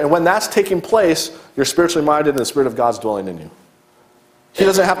Spirit. And when that's taking place, you're spiritually minded and the Spirit of God's dwelling in you. He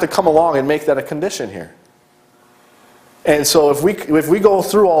doesn't have to come along and make that a condition here. And so if we go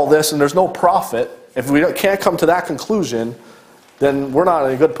through all this and there's no profit, if we can't come to that conclusion, then we're not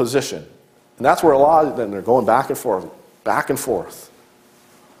in a good position. And that's where a lot of them, they're going back and forth, back and forth.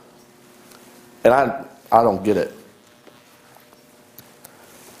 And I don't get it.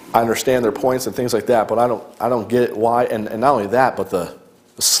 I understand their points and things like that, but I don't get it why. And not only that, but the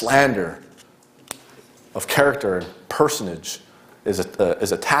slander of character and personage is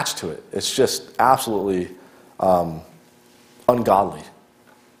attached to it. It's just absolutely ungodly.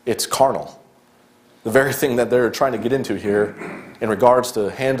 it's carnal. The very thing that they're trying to get into here in regards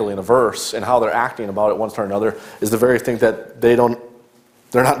to handling a verse and how they're acting about it one toward another is the very thing that they're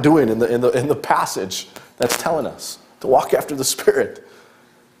not doing in the passage that's telling us to walk after the Spirit.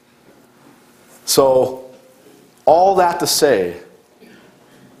 So, all that to say,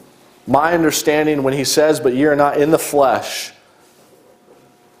 my understanding when he says, but ye are not in the flesh,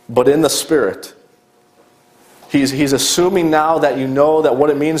 but in the Spirit, he's assuming now that you know that what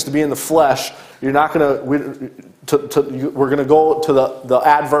it means to be in the flesh, you're not going to, we're going to go to the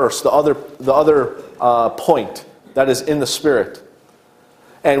adverse, the other point that is in the Spirit.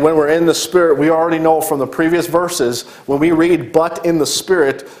 And when we're in the Spirit, we already know from the previous verses, when we read but in the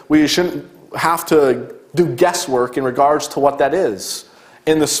Spirit, we shouldn't have to do guesswork in regards to what that is.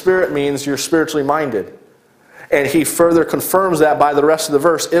 In the Spirit means you're spiritually minded. And he further confirms that by the rest of the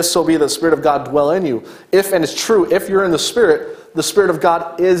verse, if so be the Spirit of God dwell in you. If, and it's true, if you're in the Spirit of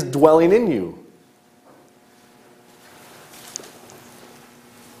God is dwelling in you.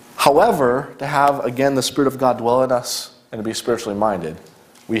 However, to have, again, the Spirit of God dwell in us and to be spiritually minded,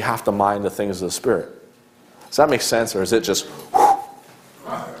 we have to mind the things of the Spirit. Does that make sense, or is it just...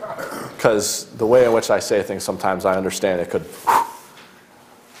 Because the way in which I say things, sometimes I understand it could...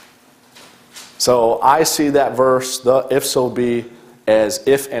 So I see that verse, the if so be, as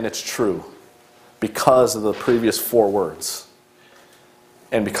if and it's true, because of the previous 4 words.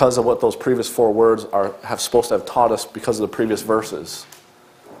 And because of what those previous 4 words have supposed to have taught us because of the previous verses.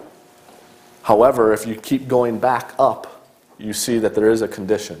 However, if you keep going back up, you see that there is a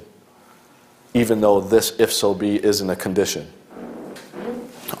condition, even though this if so be isn't a condition.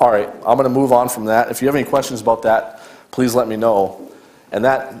 All right, I'm going to move on from that. If you have any questions about that, please let me know. And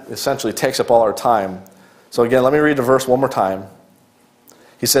that essentially takes up all our time. So again, let me read the verse one more time.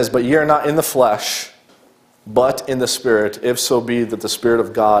 He says, but ye are not in the flesh, but in the Spirit, if so be that the Spirit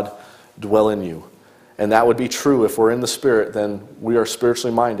of God dwell in you. And that would be true. If we're in the Spirit, then we are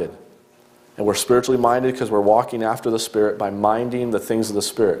spiritually minded. And we're spiritually minded because we're walking after the Spirit by minding the things of the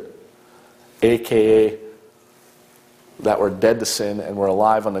Spirit. A.k.a. that we're dead to sin and we're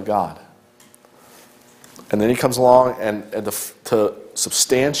alive unto God. And then he comes along and to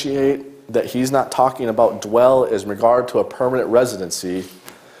substantiate that he's not talking about dwell as in regard to a permanent residency,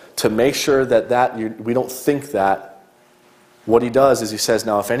 to make sure that we don't think that. What he does is he says,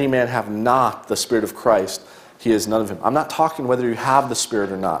 now if any man have not the Spirit of Christ, he is none of him. I'm not talking whether you have the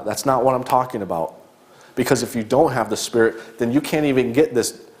Spirit or not. That's not what I'm talking about. Because if you don't have the Spirit, then you can't even get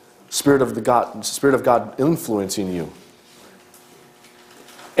this Spirit of God influencing you.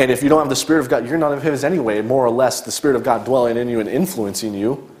 And if you don't have the Spirit of God, you're none of his anyway, more or less the Spirit of God dwelling in you and influencing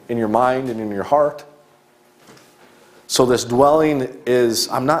you in your mind and in your heart. So this dwelling is,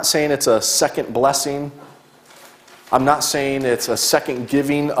 I'm not saying it's a second blessing. I'm not saying it's a second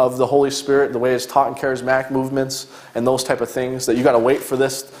giving of the Holy Spirit, the way it's taught in charismatic movements and those type of things, that you got to wait for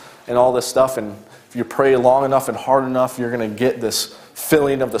this and all this stuff, and if you pray long enough and hard enough, you're going to get this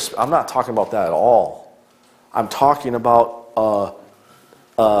filling of the Spirit. I'm not talking about that at all. I'm talking about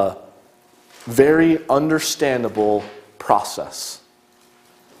a very understandable process.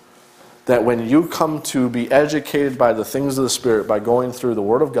 That when you come to be educated by the things of the Spirit, by going through the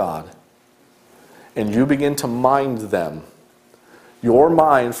Word of God, and you begin to mind them, your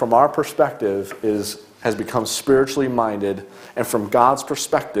mind, from our perspective, has become spiritually minded, and from God's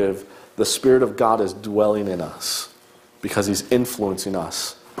perspective, the Spirit of God is dwelling in us because He's influencing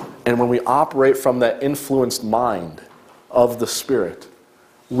us. And when we operate from that influenced mind of the Spirit,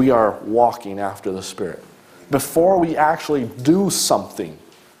 we are walking after the Spirit. Before we actually do something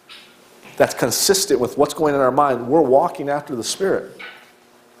that's consistent with what's going on in our mind, we're walking after the Spirit.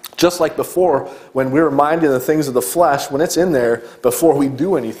 Just like before, when we're minding the things of the flesh, when it's in there, before we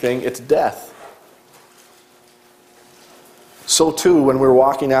do anything, it's death. So too, when we're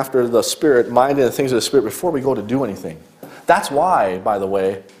walking after the Spirit, minding the things of the Spirit before we go to do anything. That's why, by the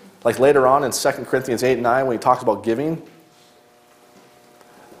way, like later on in 2 Corinthians 8 and 9, when he talks about giving,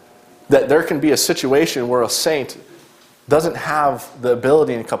 that there can be a situation where a saint doesn't have the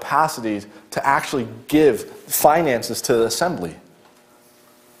ability and capacity to actually give finances to the assembly.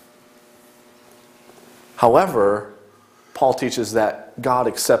 However, Paul teaches that God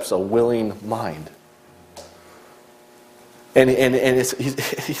accepts a willing mind. And it's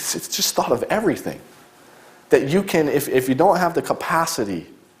just thought of everything. That you can, if you don't have the capacity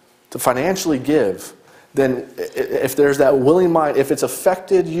to financially give, then if there's that willing mind, if it's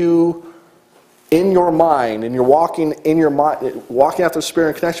affected you in your mind, and you're walking in your mind, walking after the Spirit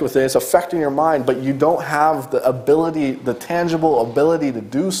in connection with it, it's affecting your mind, but you don't have the ability, the tangible ability to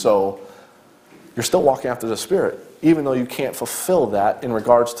do so, you're still walking after the Spirit. even though you can't fulfill that in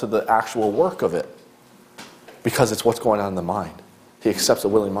regards to the actual work of it, because it's what's going on in the mind. He accepts a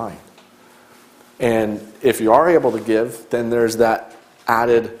willing mind. And if you are able to give, then there's that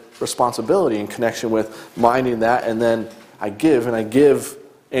added responsibility in connection with minding that, and then I give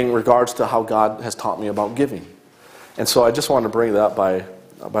in regards to how God has taught me about giving. And so I just wanted to bring that up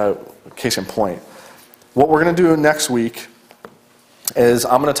by case in point. What we're going to do next week is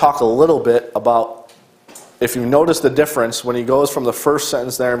I'm going to talk a little bit about, if you notice the difference when he goes from the first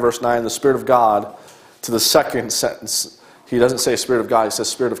sentence there in verse 9, the Spirit of God, to the second sentence, he doesn't say Spirit of God, he says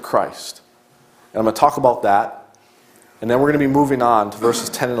Spirit of Christ. And I'm going to talk about that. And then we're going to be moving on to verses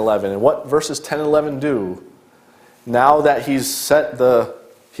 10 and 11. And what verses 10 and 11 do, now that he's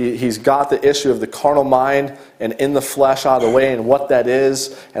he's got the issue of the carnal mind and in the flesh out of the way and what that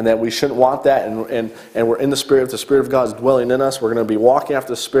is, and that we shouldn't want that, and we're in the Spirit. If the Spirit of God is dwelling in us, we're going to be walking after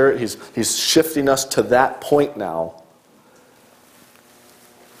the Spirit. He's shifting us to that point now.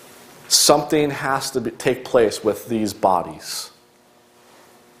 Something has to take place with these bodies.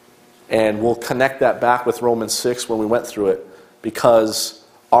 And we'll connect that back with Romans 6 when we went through it, because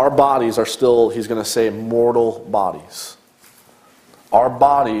our bodies are still, he's going to say, mortal bodies. Our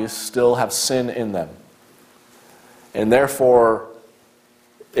bodies still have sin in them. And therefore,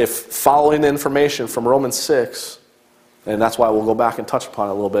 if following the information from Romans 6, and that's why we'll go back and touch upon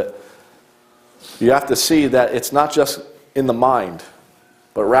it a little bit, you have to see that it's not just in the mind,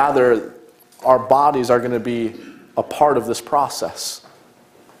 but rather our bodies are going to be a part of this process.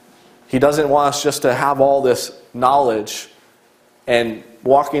 He doesn't want us just to have all this knowledge and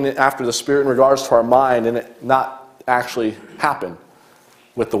walking after the Spirit in regards to our mind and it not actually happen.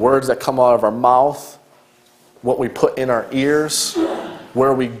 With the words that come out of our mouth, what we put in our ears,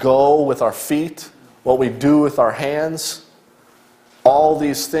 where we go with our feet, what we do with our hands, all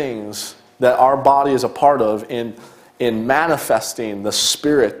these things that our body is a part of in manifesting the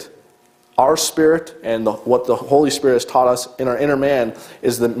Spirit. Our spirit and what the Holy Spirit has taught us in our inner man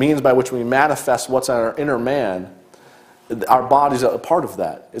is the means by which we manifest what's in our inner man. Our body's a part of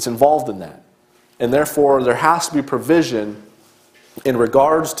that. It's involved in that. And therefore, there has to be provision in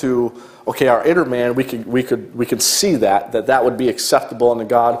regards to, okay, our inner man, we could see that would be acceptable unto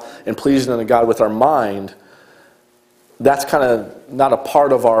God and pleasing unto God with our mind. That's kind of not a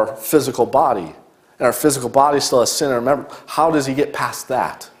part of our physical body. And our physical body still has sin. And remember, how does he get past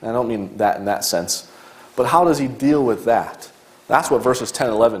that? And I don't mean that in that sense. But how does he deal with that? That's what verses 10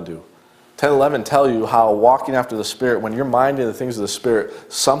 and 11 do. 10 and 11 tell you how walking after the Spirit, when you're minding the things of the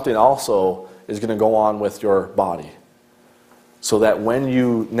Spirit, something also is going to go on with your body. So that when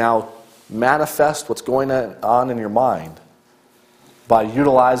you now manifest what's going on in your mind, by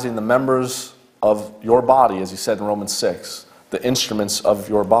utilizing the members of your body, as he said in Romans 6, the instruments of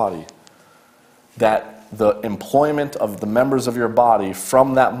your body, that the employment of the members of your body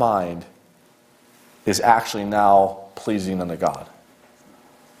from that mind is actually now pleasing unto God.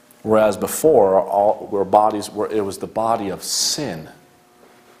 Whereas before, it was the body of sin.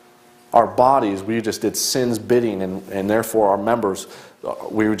 Our bodies, we just did sin's bidding, and therefore our members,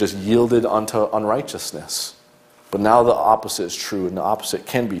 we were just yielded unto unrighteousness. But now the opposite is true, and the opposite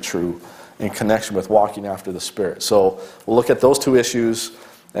can be true in connection with walking after the Spirit. So we'll look at those two issues.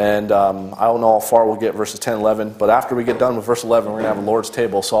 And I don't know how far we'll get verses 10 and 11, but after we get done with verse 11, we're going to have a Lord's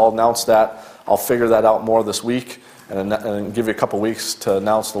table. So I'll announce that. I'll figure that out more this week and give you a couple weeks to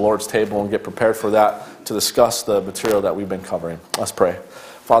announce the Lord's table and get prepared for that, to discuss the material that we've been covering. Let's pray.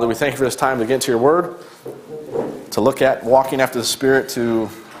 Father, we thank you for this time to get into your word, to look at walking after the Spirit, to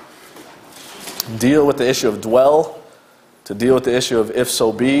deal with the issue of dwell, to deal with the issue of if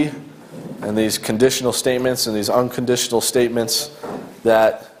so be, and these conditional statements and these unconditional statements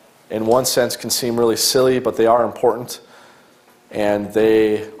that in one sense can seem really silly, but they are important. And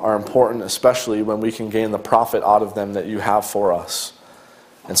they are important especially when we can gain the profit out of them that you have for us.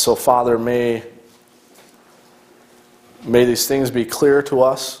 And so, Father, may these things be clear to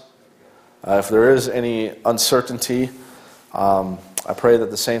us. If there is any uncertainty, I pray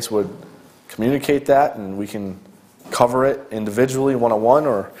that the saints would communicate that and we can cover it individually, one-on-one,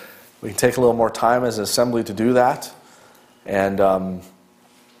 or we can take a little more time as an assembly to do that. And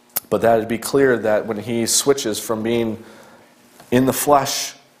but that it'd be clear that when he switches from being in the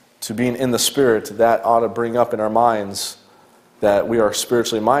flesh to being in the Spirit, that ought to bring up in our minds that we are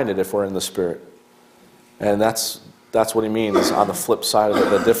spiritually minded if we're in the Spirit. And that's what he means on the flip side of it.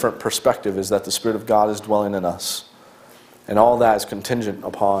 The different perspective is that the Spirit of God is dwelling in us. And all that is contingent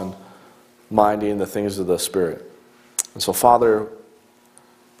upon minding the things of the Spirit. And so, Father,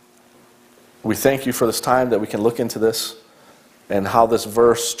 we thank you for this time that we can look into this and how this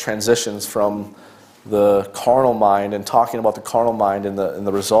verse transitions from the carnal mind and talking about the carnal mind and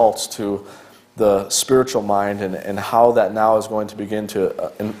the results to the spiritual mind and how that now is going to begin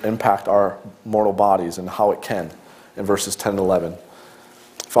to impact our mortal bodies and how it can in verses 10 and 11.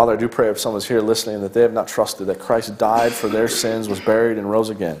 Father, I do pray if someone's here listening that they have not trusted that Christ died for their sins, was buried, and rose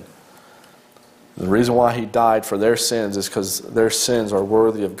again. The reason why he died for their sins is because their sins are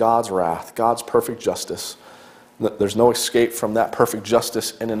worthy of God's wrath, God's perfect justice. There's no escape from that perfect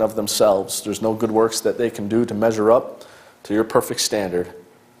justice in and of themselves. There's no good works that they can do to measure up to your perfect standard.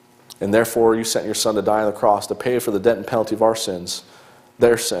 And therefore, you sent your Son to die on the cross to pay for the debt and penalty of our sins,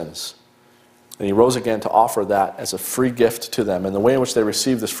 their sins. And he rose again to offer that as a free gift to them. And the way in which they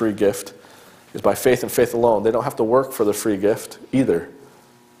receive this free gift is by faith and faith alone. They don't have to work for the free gift either.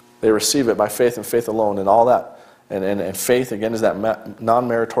 They receive it by faith and faith alone. And all that, and faith, again, is that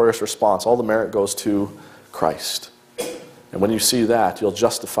non-meritorious response. All the merit goes to Christ. And when you see that, you'll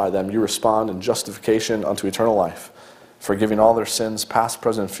justify them. You respond in justification unto eternal life, forgiving all their sins, past,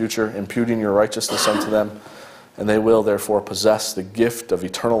 present, and future, imputing your righteousness unto them. And they will, therefore, possess the gift of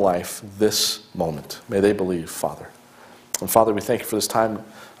eternal life this moment. May they believe, Father. And Father, we thank you for this time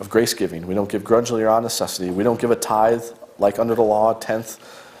of grace giving. We don't give grudgingly or on necessity. We don't give a tithe like under the law, a tenth.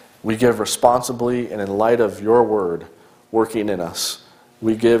 We give responsibly and in light of your word working in us.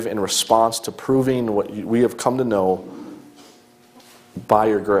 We give in response to proving what we have come to know by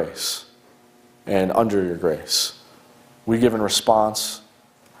your grace and under your grace. We give in response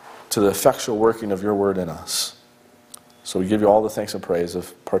to the effectual working of your word in us. So we give you all the thanks and praise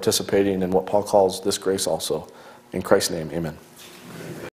of participating in what Paul calls this grace also. In Christ's name, amen.